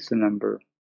decrease the number.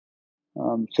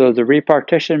 So the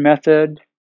repartition method,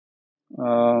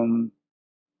 and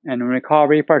when we call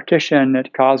repartition,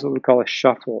 it causes what we call a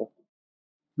shuffle,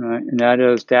 right? And that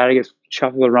is data gets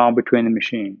shuffled around between the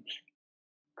machines.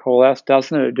 Coalesce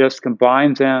doesn't, it just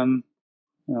combines them.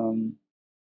 Here's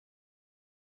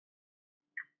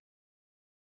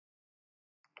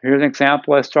an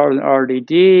example. I started with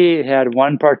RDD. It had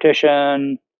one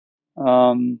partition.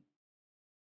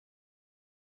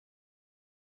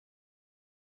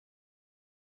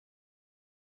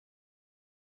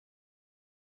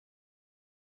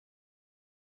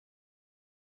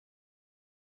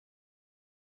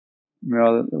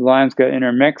 The lines get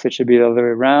intermixed. It should be the other way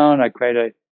around. I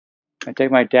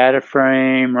take my data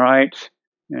frame, right,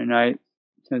 and I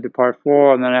send it to part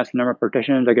 4, and then I ask the number of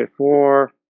partitions. I get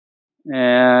 4,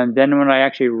 and then when I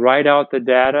actually write out the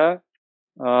data,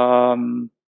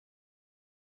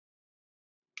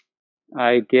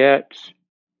 I get,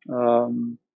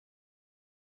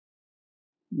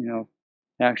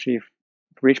 actually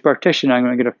for each partition, I'm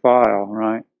going to get a file,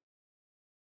 right?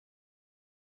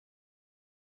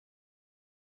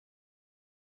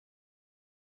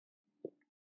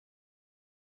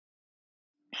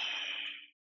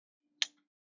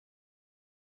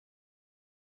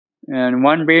 And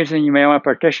one reason you may want to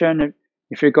partition,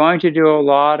 if you're going to do a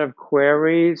lot of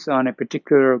queries on a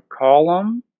particular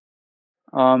column,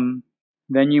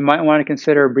 then you might want to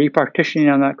consider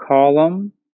repartitioning on that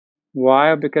column.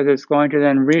 Why? Because it's going to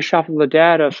then reshuffle the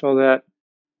data so that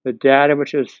the data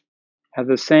which has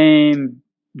the same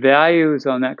values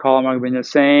on that column are going to be in the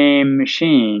same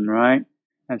machine, right?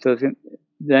 And so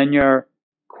then your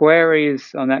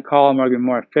queries on that column are going to be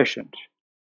more efficient.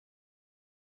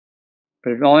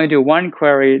 But if you only do one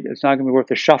query, it's not going to be worth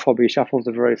the shuffle, because shuffles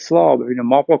are very slow. But if you do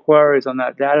multiple queries on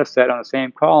that data set on the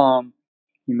same column,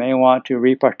 you may want to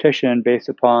repartition based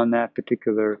upon that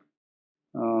particular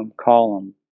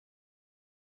column.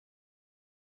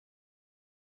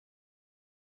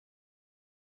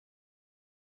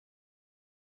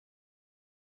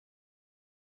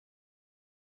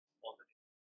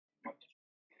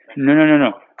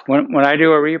 No. When I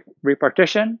do a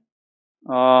repartition,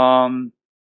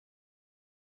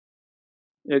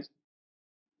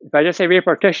 if I just say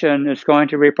repartition, it's going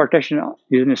to repartition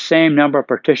using the same number of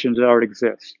partitions that already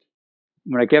exist.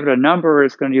 When I give it a number,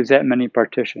 it's going to use that many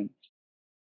partitions,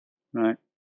 right?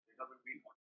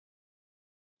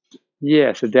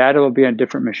 Yes, the data will be on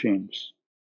different machines.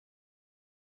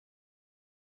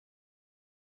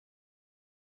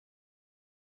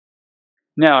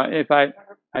 Now, if I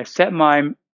set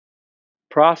my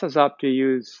process up to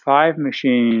use 5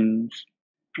 machines,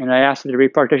 and I ask the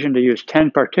repartition to use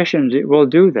 10 partitions, it will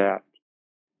do that.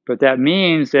 But that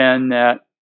means then that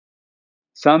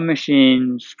some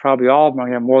machines, probably all of them, are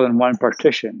going to have more than one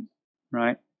partition,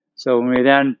 right? So when we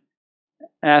then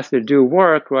ask to do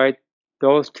work, right,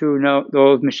 those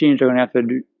machines are going to have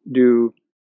to do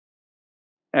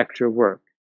extra work,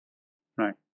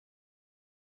 right?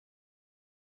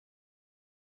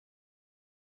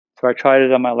 So I tried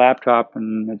it on my laptop,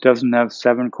 and it doesn't have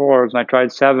 7 cores. And I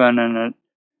tried 7, and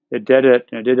it did it.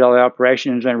 And it did all the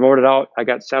operations, and I wrote it out. I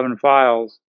got 7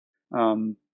 files.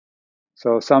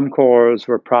 So some cores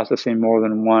were processing more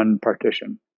than one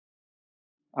partition.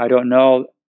 I don't know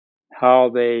how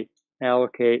they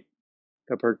allocate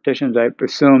the partitions. I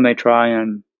presume they try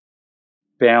and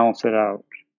balance it out.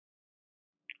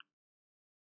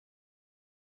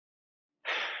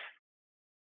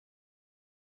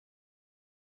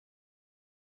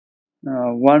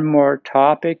 One more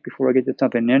topic before we get to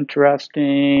something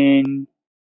interesting.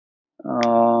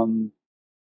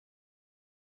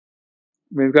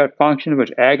 We've got functions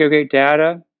which aggregate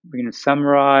data. We can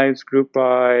summarize, group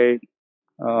by,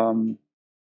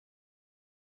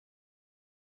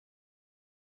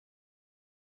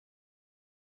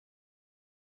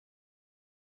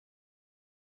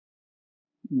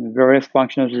 various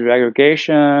functions of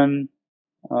aggregation.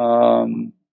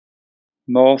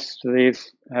 Most of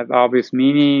these have obvious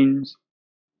meanings.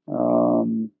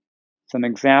 Some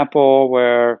example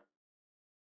where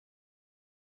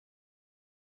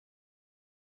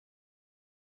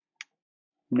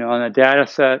on a data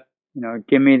set,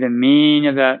 give me the mean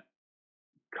of that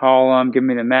column, give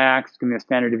me the max, give me the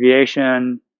standard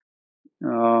deviation.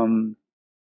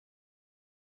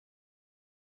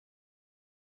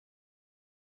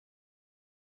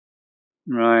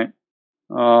 Right.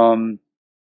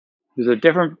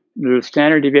 There's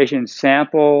standard deviation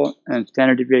sample and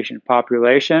standard deviation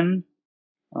population.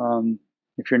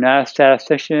 If you're not a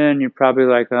statistician, you're probably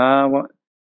like,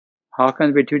 how can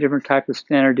there be 2 different types of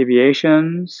standard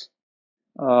deviations?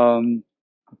 It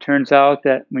turns out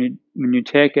that when you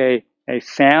take a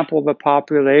sample of the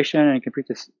population and compute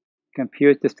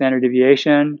the standard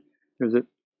deviation,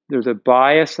 there's a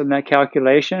bias in that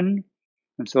calculation,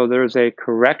 and so there's a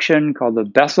correction called the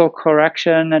Bessel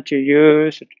correction that you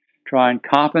use to try and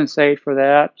compensate for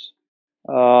that.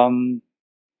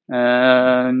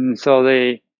 And so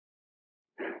the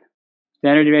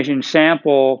standard deviation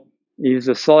sample uses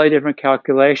a slightly different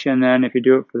calculation than if you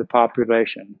do it for the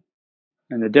population.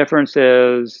 And the difference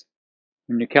is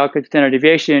when you calculate standard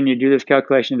deviation, you do this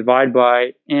calculation divide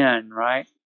by n, right?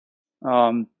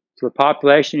 So the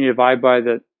population, you divide by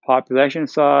the population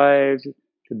size.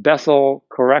 The Bessel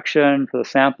correction for the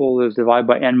sample is divided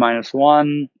by n minus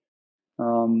 1.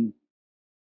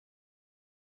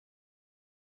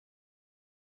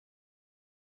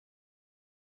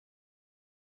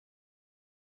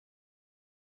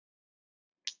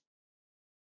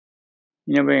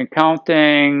 We can count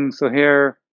things. So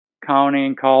here,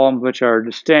 counting columns which are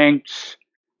distinct.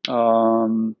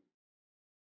 Looking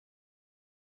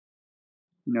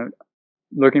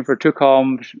for two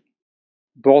columns,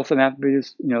 both of them have to be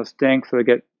distinct, so we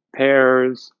get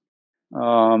pairs.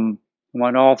 I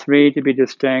want all three to be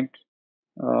distinct.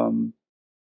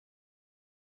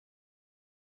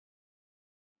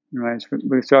 Right, so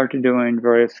we started doing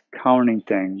various counting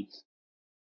things.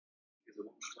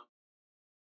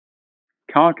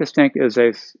 Count distinct is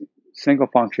a single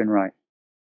function, right?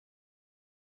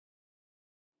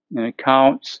 And it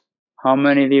counts how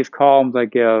many of these columns I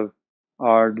give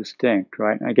are distinct,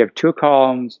 right? I give two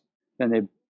columns, then they,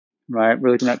 right?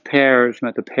 We're looking at pairs, we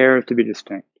want the pairs to be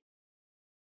distinct.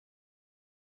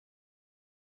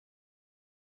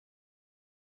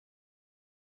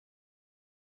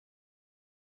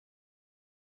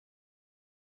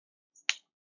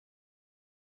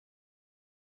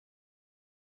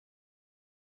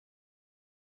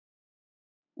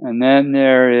 And then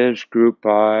there is group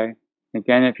by.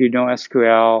 Again, if you know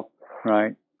SQL,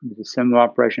 right? It's a similar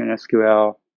operation in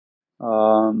SQL.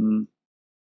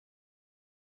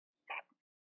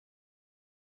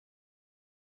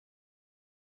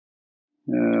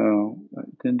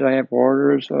 Didn't I have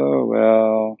orders? Oh,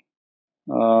 well.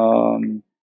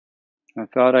 I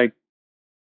thought I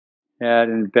had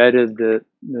embedded the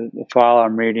file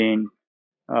I'm reading.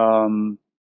 Yeah,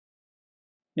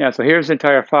 so here's the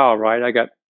entire file, right? I got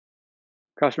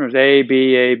customers A,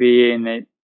 B, and they,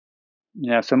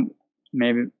 some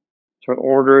maybe sort of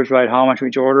orders, right? How much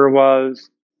each order was,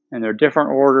 and they're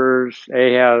different orders.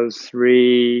 A has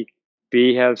 3,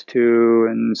 B has 2,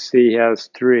 and C has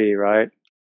 3, right?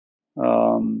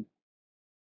 Now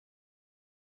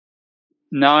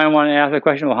I want to ask the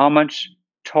question, well, how much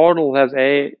total has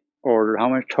A ordered? How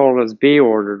much total has B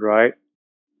ordered, right?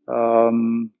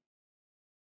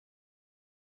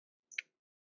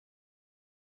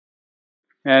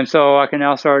 And so I can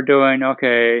now start doing,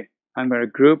 okay, I'm going to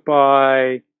group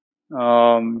by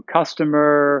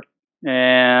customer,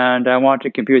 and I want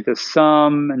to compute the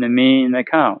sum and the mean and the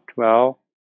count. Well,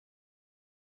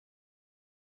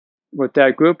 what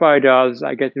that group by does,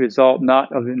 I get the result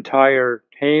not of the entire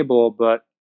table, but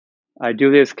I do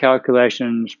these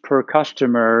calculations per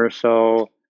customer.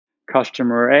 So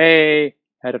customer A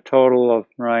had a total of,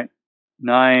 right,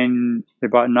 9, they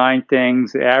bought 9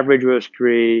 things. The average was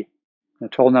 3. The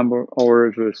total number of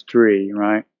orders was 3,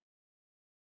 right?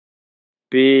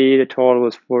 B, the total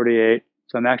was 48.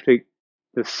 So I'm actually,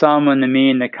 the sum and the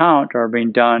mean and the count are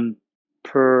being done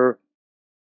per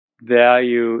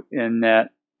value in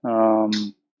that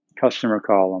customer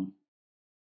column.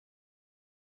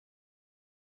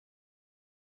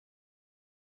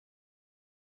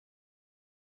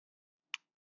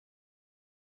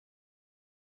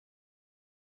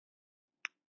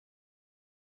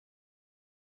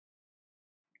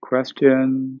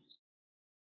 Questions?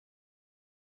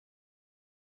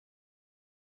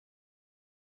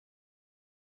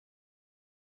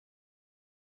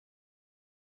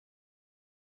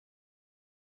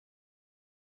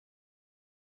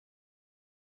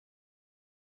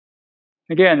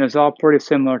 Again, it's all pretty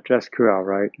similar to SQL,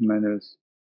 right? I mean,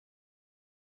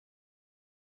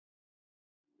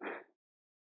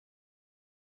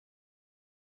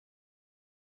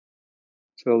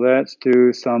 so let's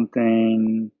do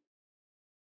something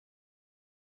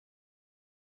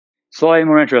slightly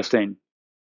more interesting.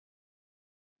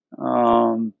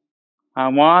 I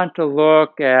want to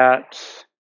look at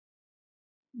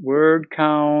word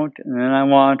count, and then I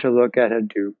want to look at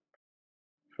Hadoop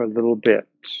for a little bit.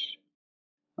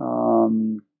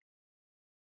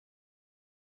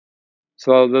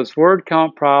 So this word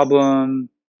count problem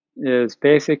is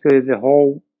basically the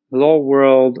whole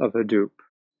world of Hadoop.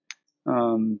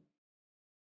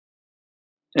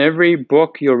 Every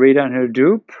book you'll read on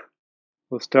Hadoop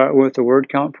will start with a word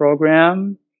count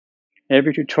program.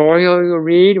 Every tutorial you'll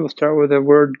read will start with a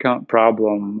word count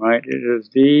problem, right? It is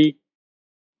the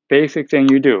basic thing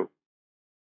you do.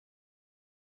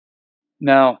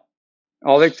 Now,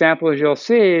 all the examples you'll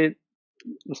see,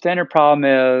 the standard problem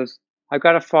is I've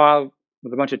got a file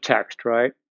with a bunch of text,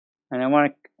 right? And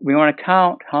we want to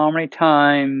count how many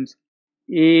times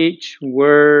each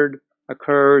word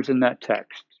occurs in that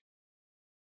text.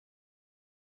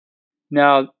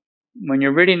 Now, when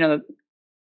you're reading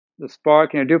the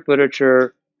Spark and Hadoop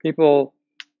literature, people,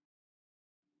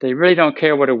 they really don't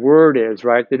care what a word is,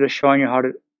 right? They're just showing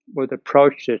you what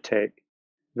approach to take.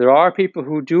 There are people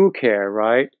who do care,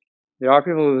 right? There are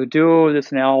people who do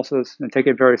this analysis and take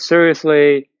it very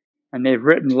seriously, and they've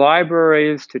written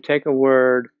libraries to take a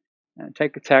word and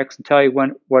take a text and tell you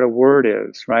what a word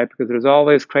is, right? Because there's all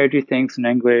these crazy things in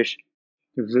English.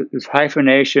 There's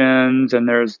hyphenations, and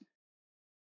there's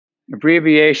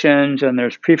abbreviations, and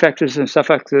there's prefixes and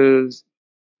suffixes,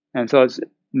 and so it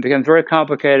becomes very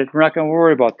complicated. We're not going to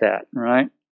worry about that, right?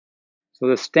 So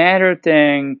the standard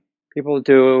thing people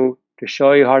do to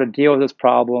show you how to deal with this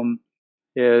problem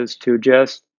is to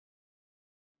just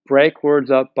break words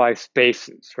up by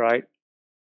spaces, right?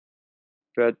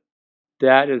 But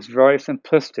that is very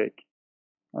simplistic.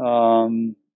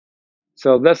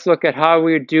 So let's look at how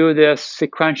we do this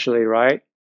sequentially, right?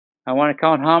 I want to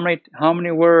count how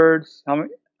many words, how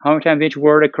many times each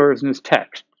word occurs in this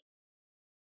text.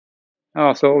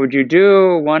 Oh, so what would you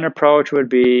do? One approach would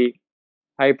be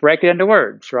I break it into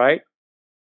words, right?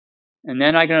 And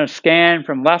then I'm going to scan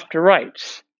from left to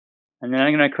right. And then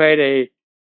I'm going to create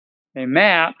a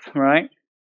map, right?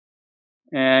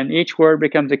 And each word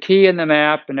becomes a key in the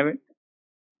map. And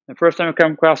the first time I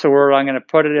come across a word, I'm going to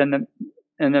put it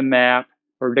in the map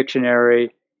or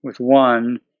dictionary with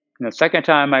 1. And the second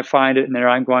time I find it in there,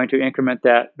 I'm going to increment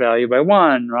that value by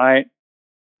 1, right?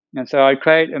 And so I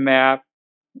create a map,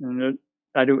 and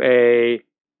I do A,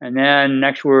 and then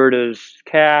next word is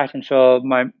cat, and so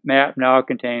my map now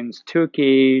contains 2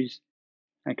 keys.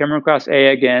 I come across A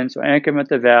again, so I increment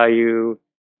the value,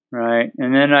 right?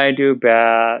 And then I do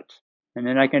bat, and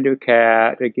then I can do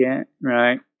cat again,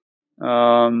 right?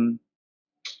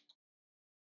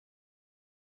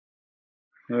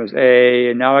 There's A,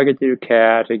 and now I get to do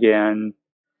cat again,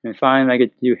 and finally I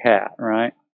get to do hat,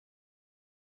 right?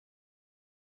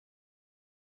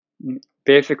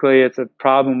 Basically, it's a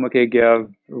problem we could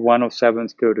give 107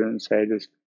 students, say, just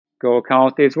go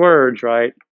count these words,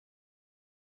 right?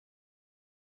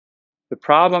 The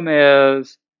problem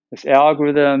is this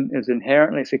algorithm is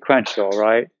inherently sequential,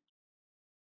 right?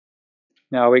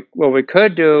 Now, what we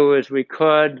could do is we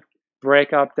could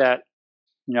break up that,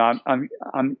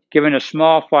 I'm giving a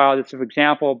small file, just an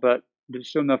example, but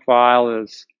assume the file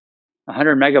is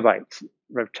 100 megabytes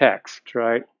of text,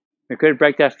 right? We could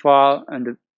break that file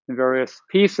into various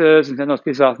pieces and send those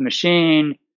pieces off the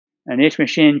machine, and each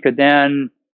machine could then,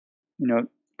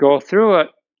 go through it.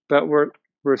 But we're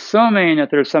assuming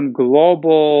that there's some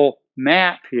global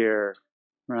map here,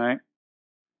 right?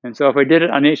 And so if we did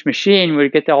it on each machine,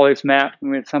 we'd get all these maps,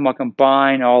 and we'd somehow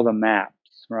combine all the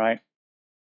maps, right?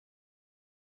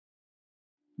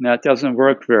 And that doesn't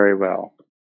work very well.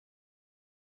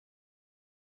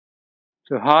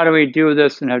 So how do we do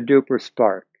this in Hadoop or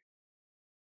Spark?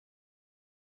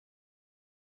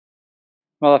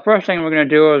 Well, the first thing we're going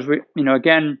to do is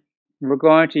we're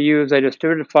going to use a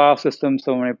distributed file system.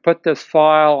 So when we put this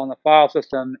file on the file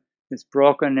system, it's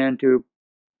broken into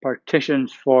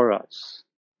partitions for us,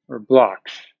 or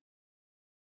blocks,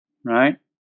 right?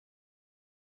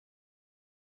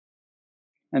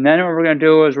 And then what we're going to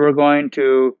do is we're going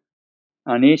to,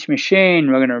 on each machine,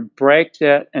 we're going to break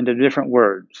that into different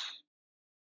words.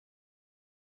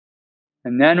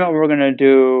 And then what we're going to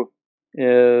do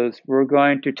is we're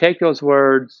going to take those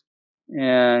words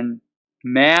and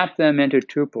map them into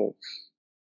tuples.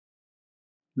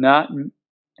 Not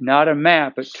a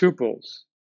map, but tuples.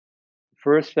 The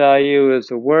first value is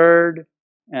a word,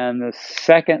 and the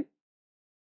second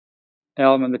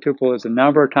element of the tuple is the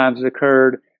number of times it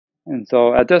occurred. And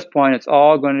so at this point, it's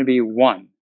all going to be 1,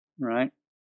 right?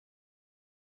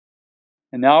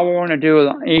 And now what we're going to do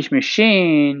on each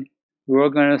machine, we're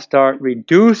going to start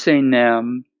reducing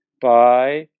them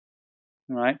by,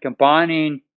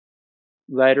 combining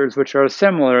letters which are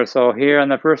similar. So here on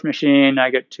the first machine, I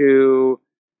get 2,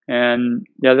 and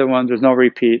the other ones, there's no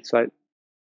repeats,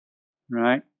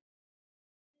 right?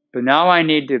 But now I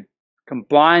need to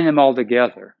combine them all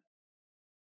together,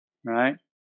 right?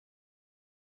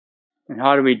 And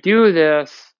how do we do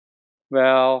this?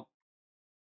 Well,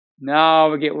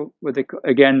 now we get with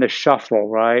the shuffle,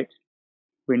 right?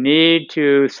 We need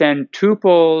to send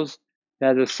tuples that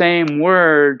have the same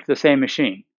word to the same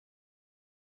machine,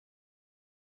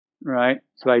 right?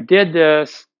 So I did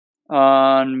this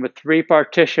with 3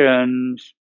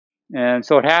 partitions, and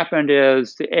so what happened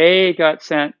is the A got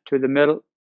sent to the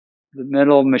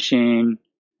middle machine,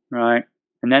 right?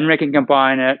 And then we can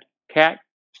combine it. Cat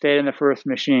stayed in the first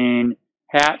machine,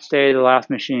 hat stayed in the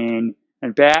last machine,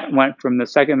 and bat went from the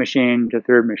second machine to the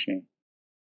third machine.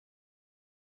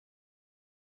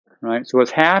 right? So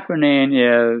what's happening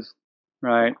is,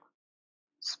 right,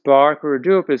 Spark or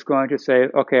Hadoop is going to say,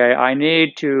 okay, I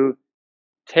need to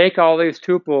take all these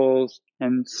tuples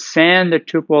and send the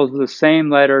tuples of the same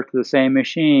letter to the same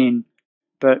machine.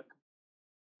 But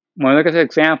when we look at the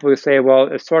example, we say, well,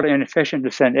 it's sort of inefficient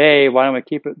to send A. Why don't we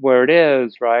keep it where it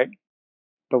is, right?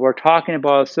 But we're talking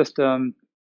about a system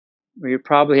where you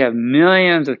probably have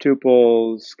millions of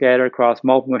tuples scattered across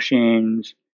multiple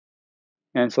machines.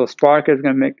 And so Spark is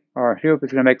going to make, or Hadoop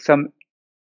is going to make some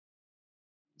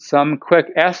quick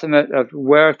estimate of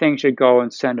where things should go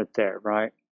and send it there,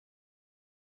 right?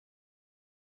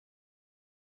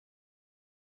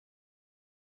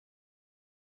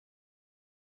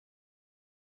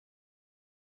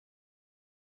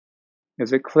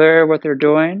 Is it clear what they're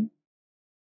doing?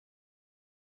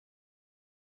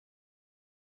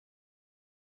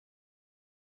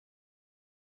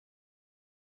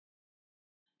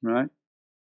 Right?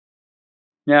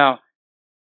 Now,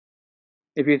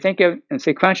 if you think of in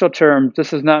sequential terms,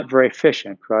 this is not very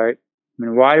efficient, right? I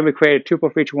mean, why do we create a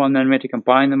tuple for each one, then we have to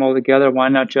combine them all together? Why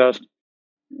not just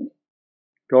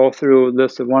go through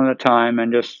this one at a time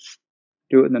and just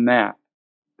do it in the map?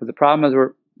 But the problem is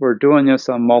we're doing this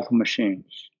on multiple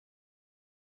machines,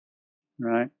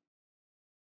 right?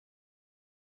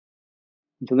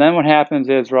 And so then what happens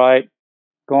is, right,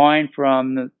 going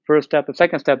from the first step to the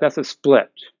second step, that's a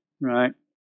split, right?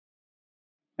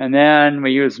 And then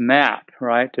we use map,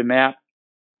 right, to map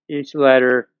each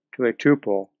letter to a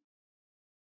tuple.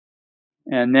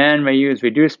 And then we use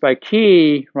reduce by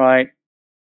key, right,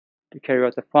 to carry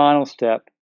out the final step.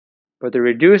 But the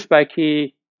reduce by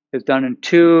key is done in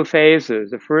two phases.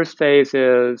 The first phase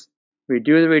is we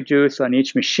do the reduce on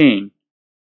each machine.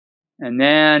 And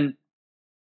then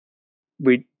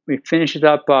we finish it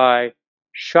up by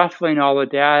shuffling all the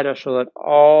data so that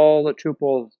all the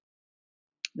tuples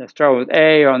that start with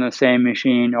A are on the same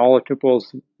machine, all the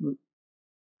tuples that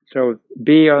start with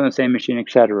B are on the same machine,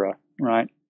 etc. Right?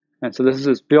 And so this is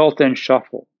this built-in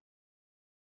shuffle.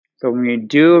 So when we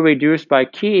do reduce by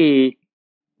key,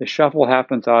 the shuffle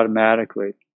happens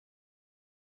automatically.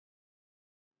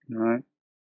 Right?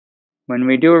 When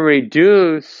we do a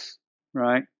reduce,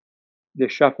 right, the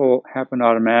shuffle happen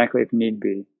automatically if need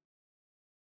be.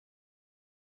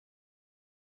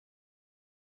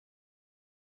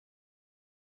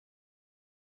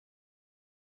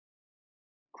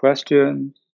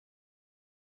 Questions?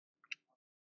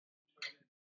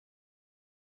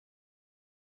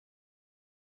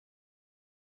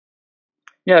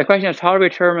 Yeah, the question is how to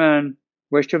determine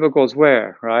which tuple goes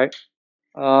where, right?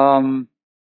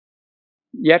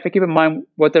 You have to keep in mind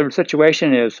what the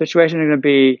situation is. Situation is going to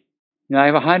be,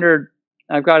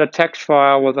 I've got a text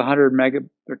file with 100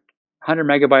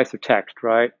 megabytes of text,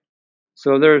 right?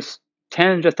 So there's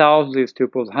tens of thousands of these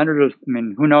tuples,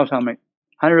 who knows how many,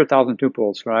 100,000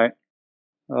 tuples, right?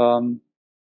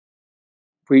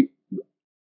 We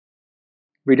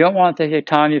we don't want to take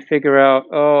time to figure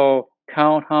out,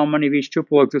 count how many of each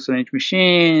tuple exists on each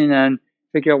machine and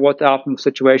figure out what the optimal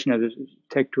situation is. It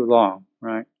take too long,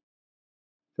 right?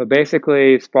 So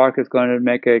basically, Spark is going to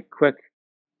make a quick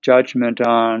judgment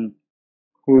on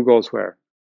who goes where.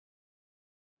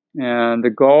 And the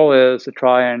goal is to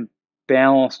try and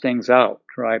balance things out,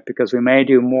 right? Because we may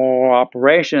do more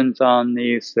operations on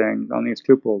these things, on these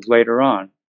tuples later on.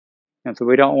 And so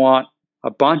we don't want a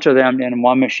bunch of them in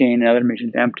one machine and the other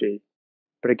machine empty.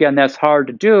 But again, that's hard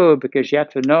to do because you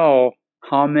have to know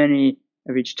how many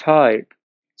of each type.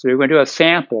 So we're going to do a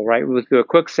sample, right? We'll do a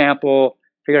quick sample,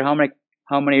 figure out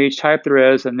how many of each type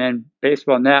there is, and then based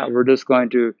on that, we're just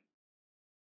going to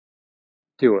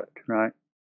do it, right?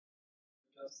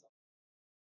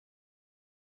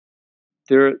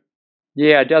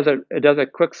 Yeah, it does a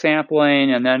quick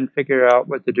sampling and then figure out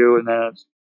what to do, and then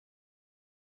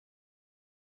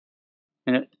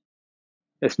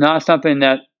it's not something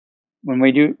that when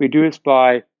we do reduce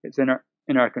by, it's in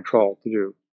our control to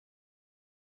do.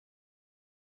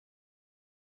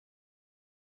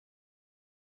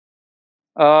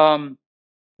 The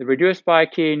reduce by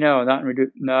key, no, not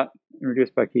reduce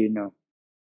by key, no.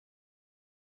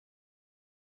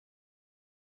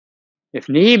 If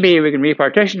need be, we can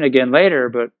repartition again later,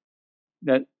 but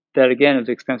that again is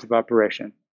an expensive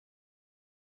operation.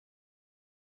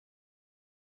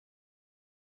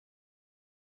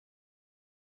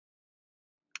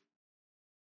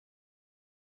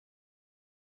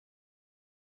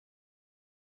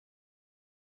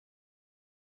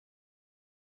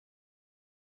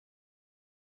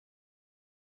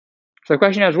 So the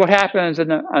question is, what happens on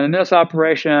the miss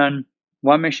operation?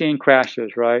 One machine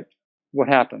crashes, right? What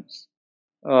happens?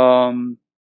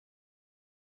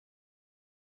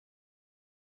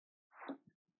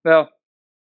 Well,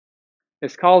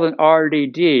 it's called an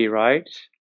RDD, right?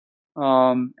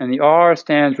 And the R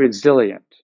stands resilient.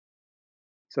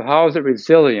 So how is it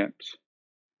resilient?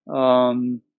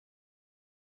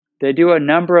 They do a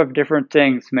number of different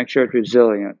things to make sure it's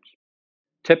resilient.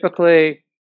 Typically,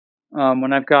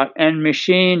 when I've got N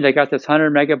machines, I got this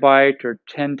 100 megabyte or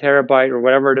 10 terabyte or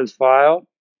whatever it is file.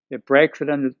 It breaks it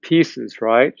into pieces,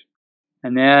 right?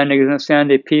 And then you're going to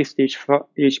send a piece to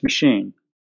each machine.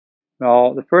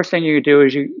 Well, the first thing you could do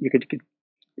is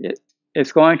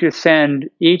it's going to send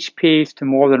each piece to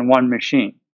more than one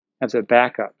machine as a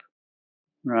backup,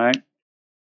 right?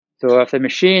 So if the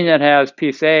machine that has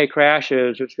piece A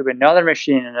crashes, there's going to be another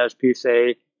machine that has piece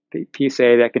A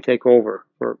that can take over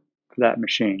for that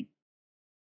machine,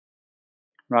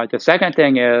 right? The second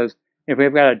thing is if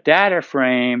we've got a data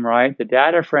frame, right? The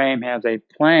data frame has a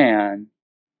plan,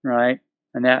 right?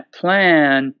 And that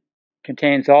plan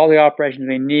contains all the operations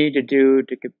we need to do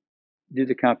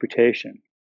the computation,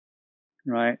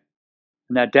 right?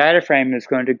 And that data frame is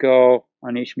going to go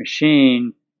on each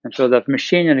machine. And so the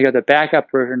machine that got the backup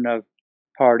version of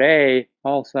part A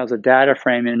also has a data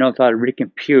frame and it knows how to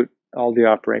recompute all the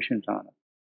operations on it,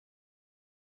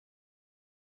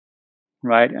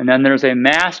 right? And then there's a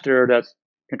master that's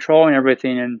controlling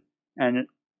everything and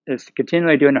it's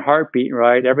continually doing a heartbeat,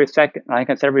 right? Every second, I think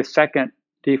it's every second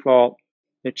default,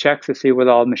 it checks to see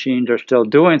whether all the machines are still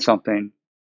doing something.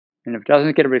 And if it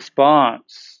doesn't get a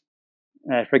response,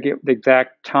 and I forget the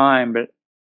exact time, but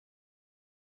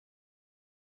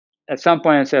at some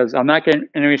point it says, I'm not getting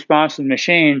any response to the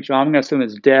machine, so I'm going to assume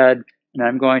it's dead, and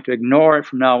I'm going to ignore it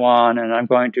from now on, and I'm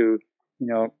going to,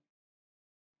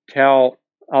 tell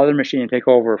other machine to take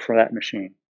over for that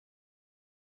machine.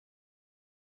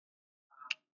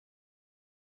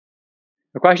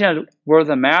 The question is, where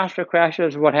the master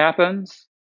crashes, what happens?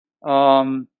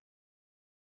 I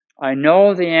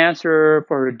know the answer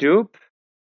for Hadoop.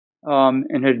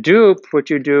 In Hadoop, what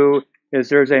you do is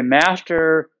there's a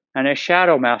master and a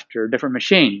shadow master, different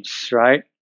machines, right?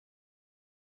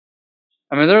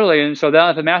 I mean, literally, and so then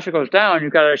if the master goes down,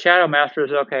 you've got a shadow master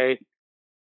that's okay.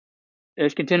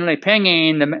 It's continually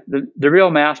pinging the real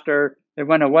master. It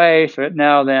went away, so it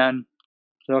now then,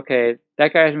 so okay,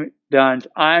 that guy's done.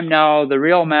 I'm now the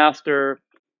real master,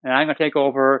 and I'm going to take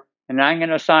over, and I'm going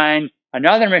to assign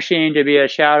another machine to be a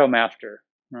shadow master,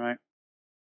 right?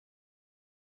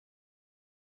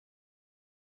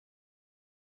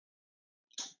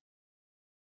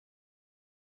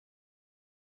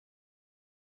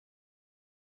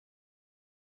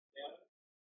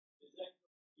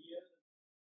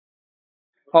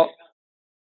 Oh,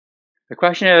 the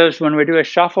question is, when we do a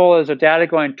shuffle, is the data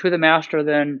going to the master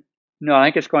then? No, I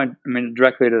think it's going,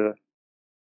 directly to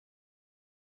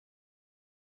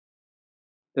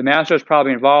the master is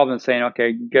probably involved in saying,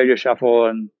 okay, go your shuffle,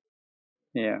 and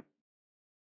yeah.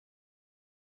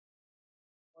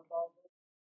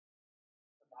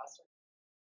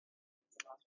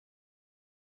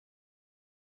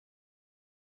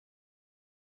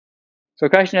 So the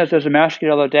question is, does the master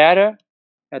get all the data?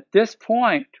 At this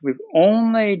point, we've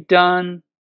only done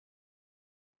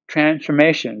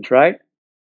transformations, right?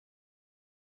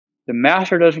 The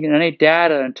master doesn't get any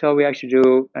data until we actually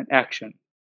do an action.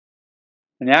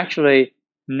 And actually,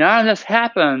 none of this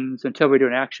happens until we do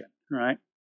an action, right?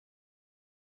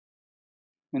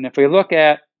 And if we look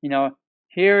at,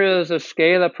 here is a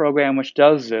Scala program which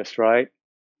does this, right?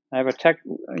 I have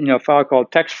a file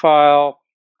called text file.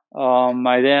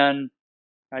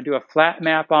 I do a flat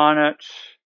map on it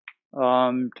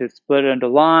to split it into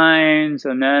lines,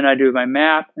 and then I do my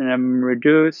map and then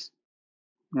reduce,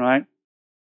 right?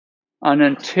 And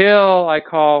until I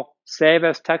call save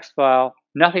as text file,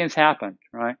 nothing's happened,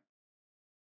 right?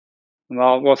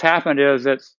 Well, what's happened is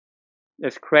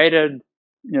it's created,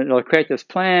 it'll create this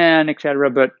plan, etc.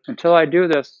 But until I do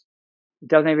this, it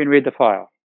doesn't even read the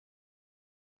file,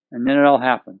 and then it all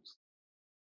happens.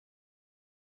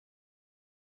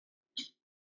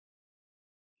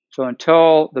 So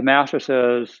until the master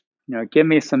says, give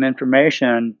me some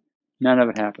information, none of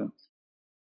it happens.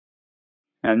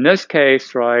 And in this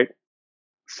case, right,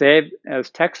 save as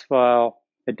text file,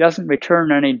 it doesn't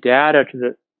return any data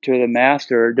to the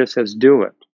master. It just says do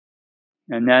it,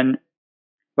 and then,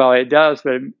 well, it does,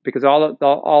 but because all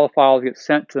the files get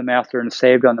sent to the master and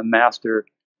saved on the master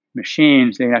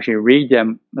machines, so you can actually read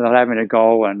them without having to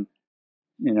go and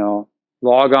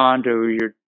log on to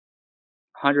your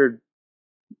 100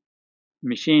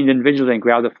 machines individually and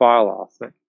grab the file off.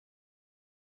 But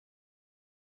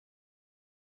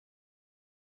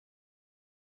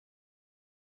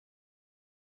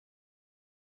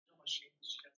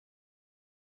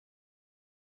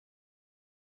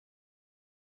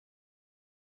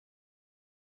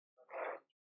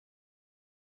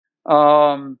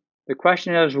The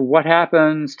question is, what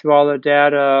happens to all the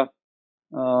data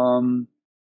in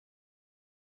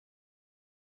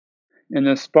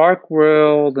the Spark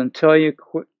world until you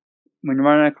quit, when you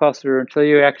run a cluster, until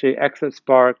you actually exit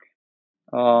Spark?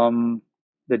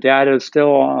 The data is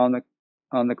still on the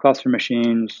cluster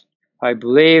machines. I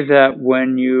believe that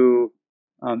when you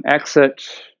exit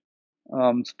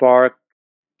Spark,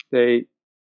 they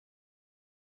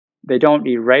don't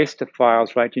erase the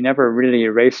files, right? You never really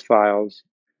erase files,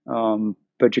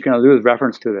 but you're going to lose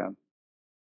reference to them,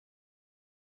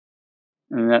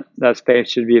 and that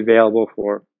space should be available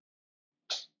for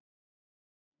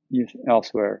use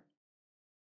elsewhere.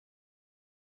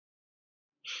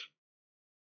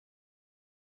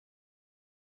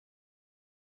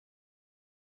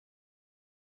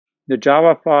 The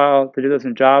Java file to do this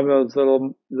in Java is a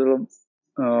little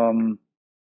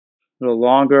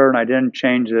longer, and I didn't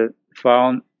change the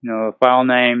file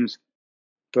names,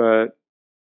 but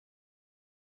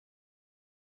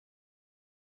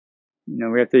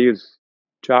we have to use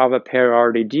Java pair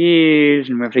RDDs,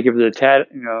 and we have to give it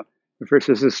first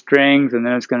this is strings, and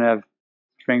then it's going to have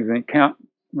strings and count,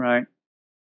 right?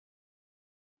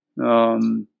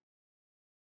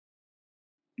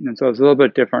 And so it's a little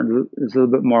bit different. It's a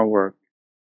little bit more work.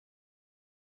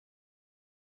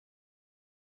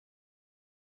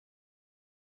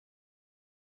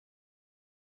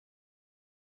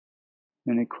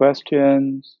 Any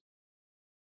questions?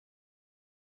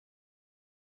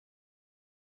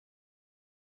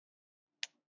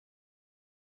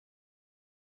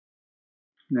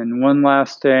 And then one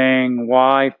last thing,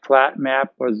 why flat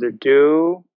map? What does it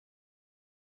do?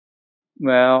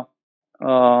 Well,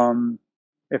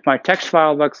 if my text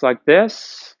file looks like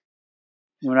this,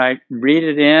 when I read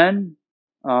it in,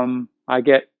 I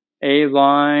get a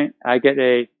line, I get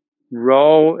a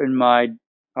row in my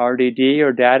RDD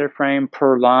or data frame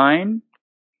per line.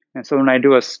 And so when I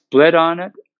do a split on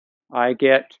it, I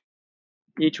get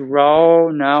each row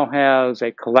now has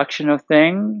a collection of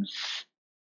things.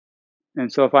 And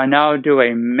so if I now do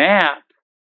a map,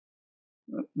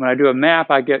 when I do a map,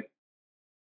 I get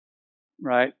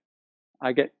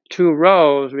two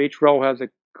rows, where each row has a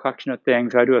collection of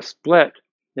things. I do a split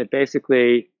that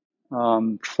basically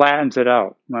flattens it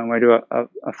out when I do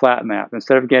a flat map.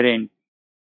 Instead of getting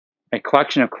a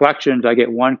collection of collections, I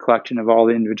get one collection of all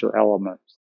the individual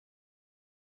elements.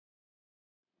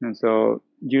 And so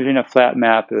using a flat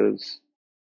map is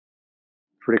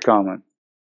pretty common.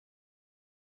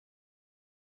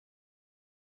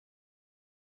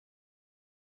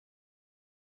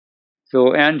 So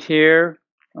we'll end here.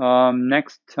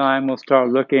 Next time we'll start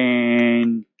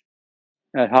looking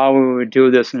at how we would do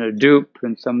this in Hadoop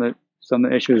and some of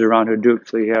the issues around Hadoop,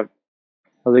 so you have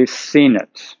at least seen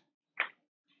it.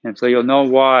 And so you'll know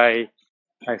why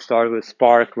I started with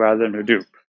Spark rather than Hadoop.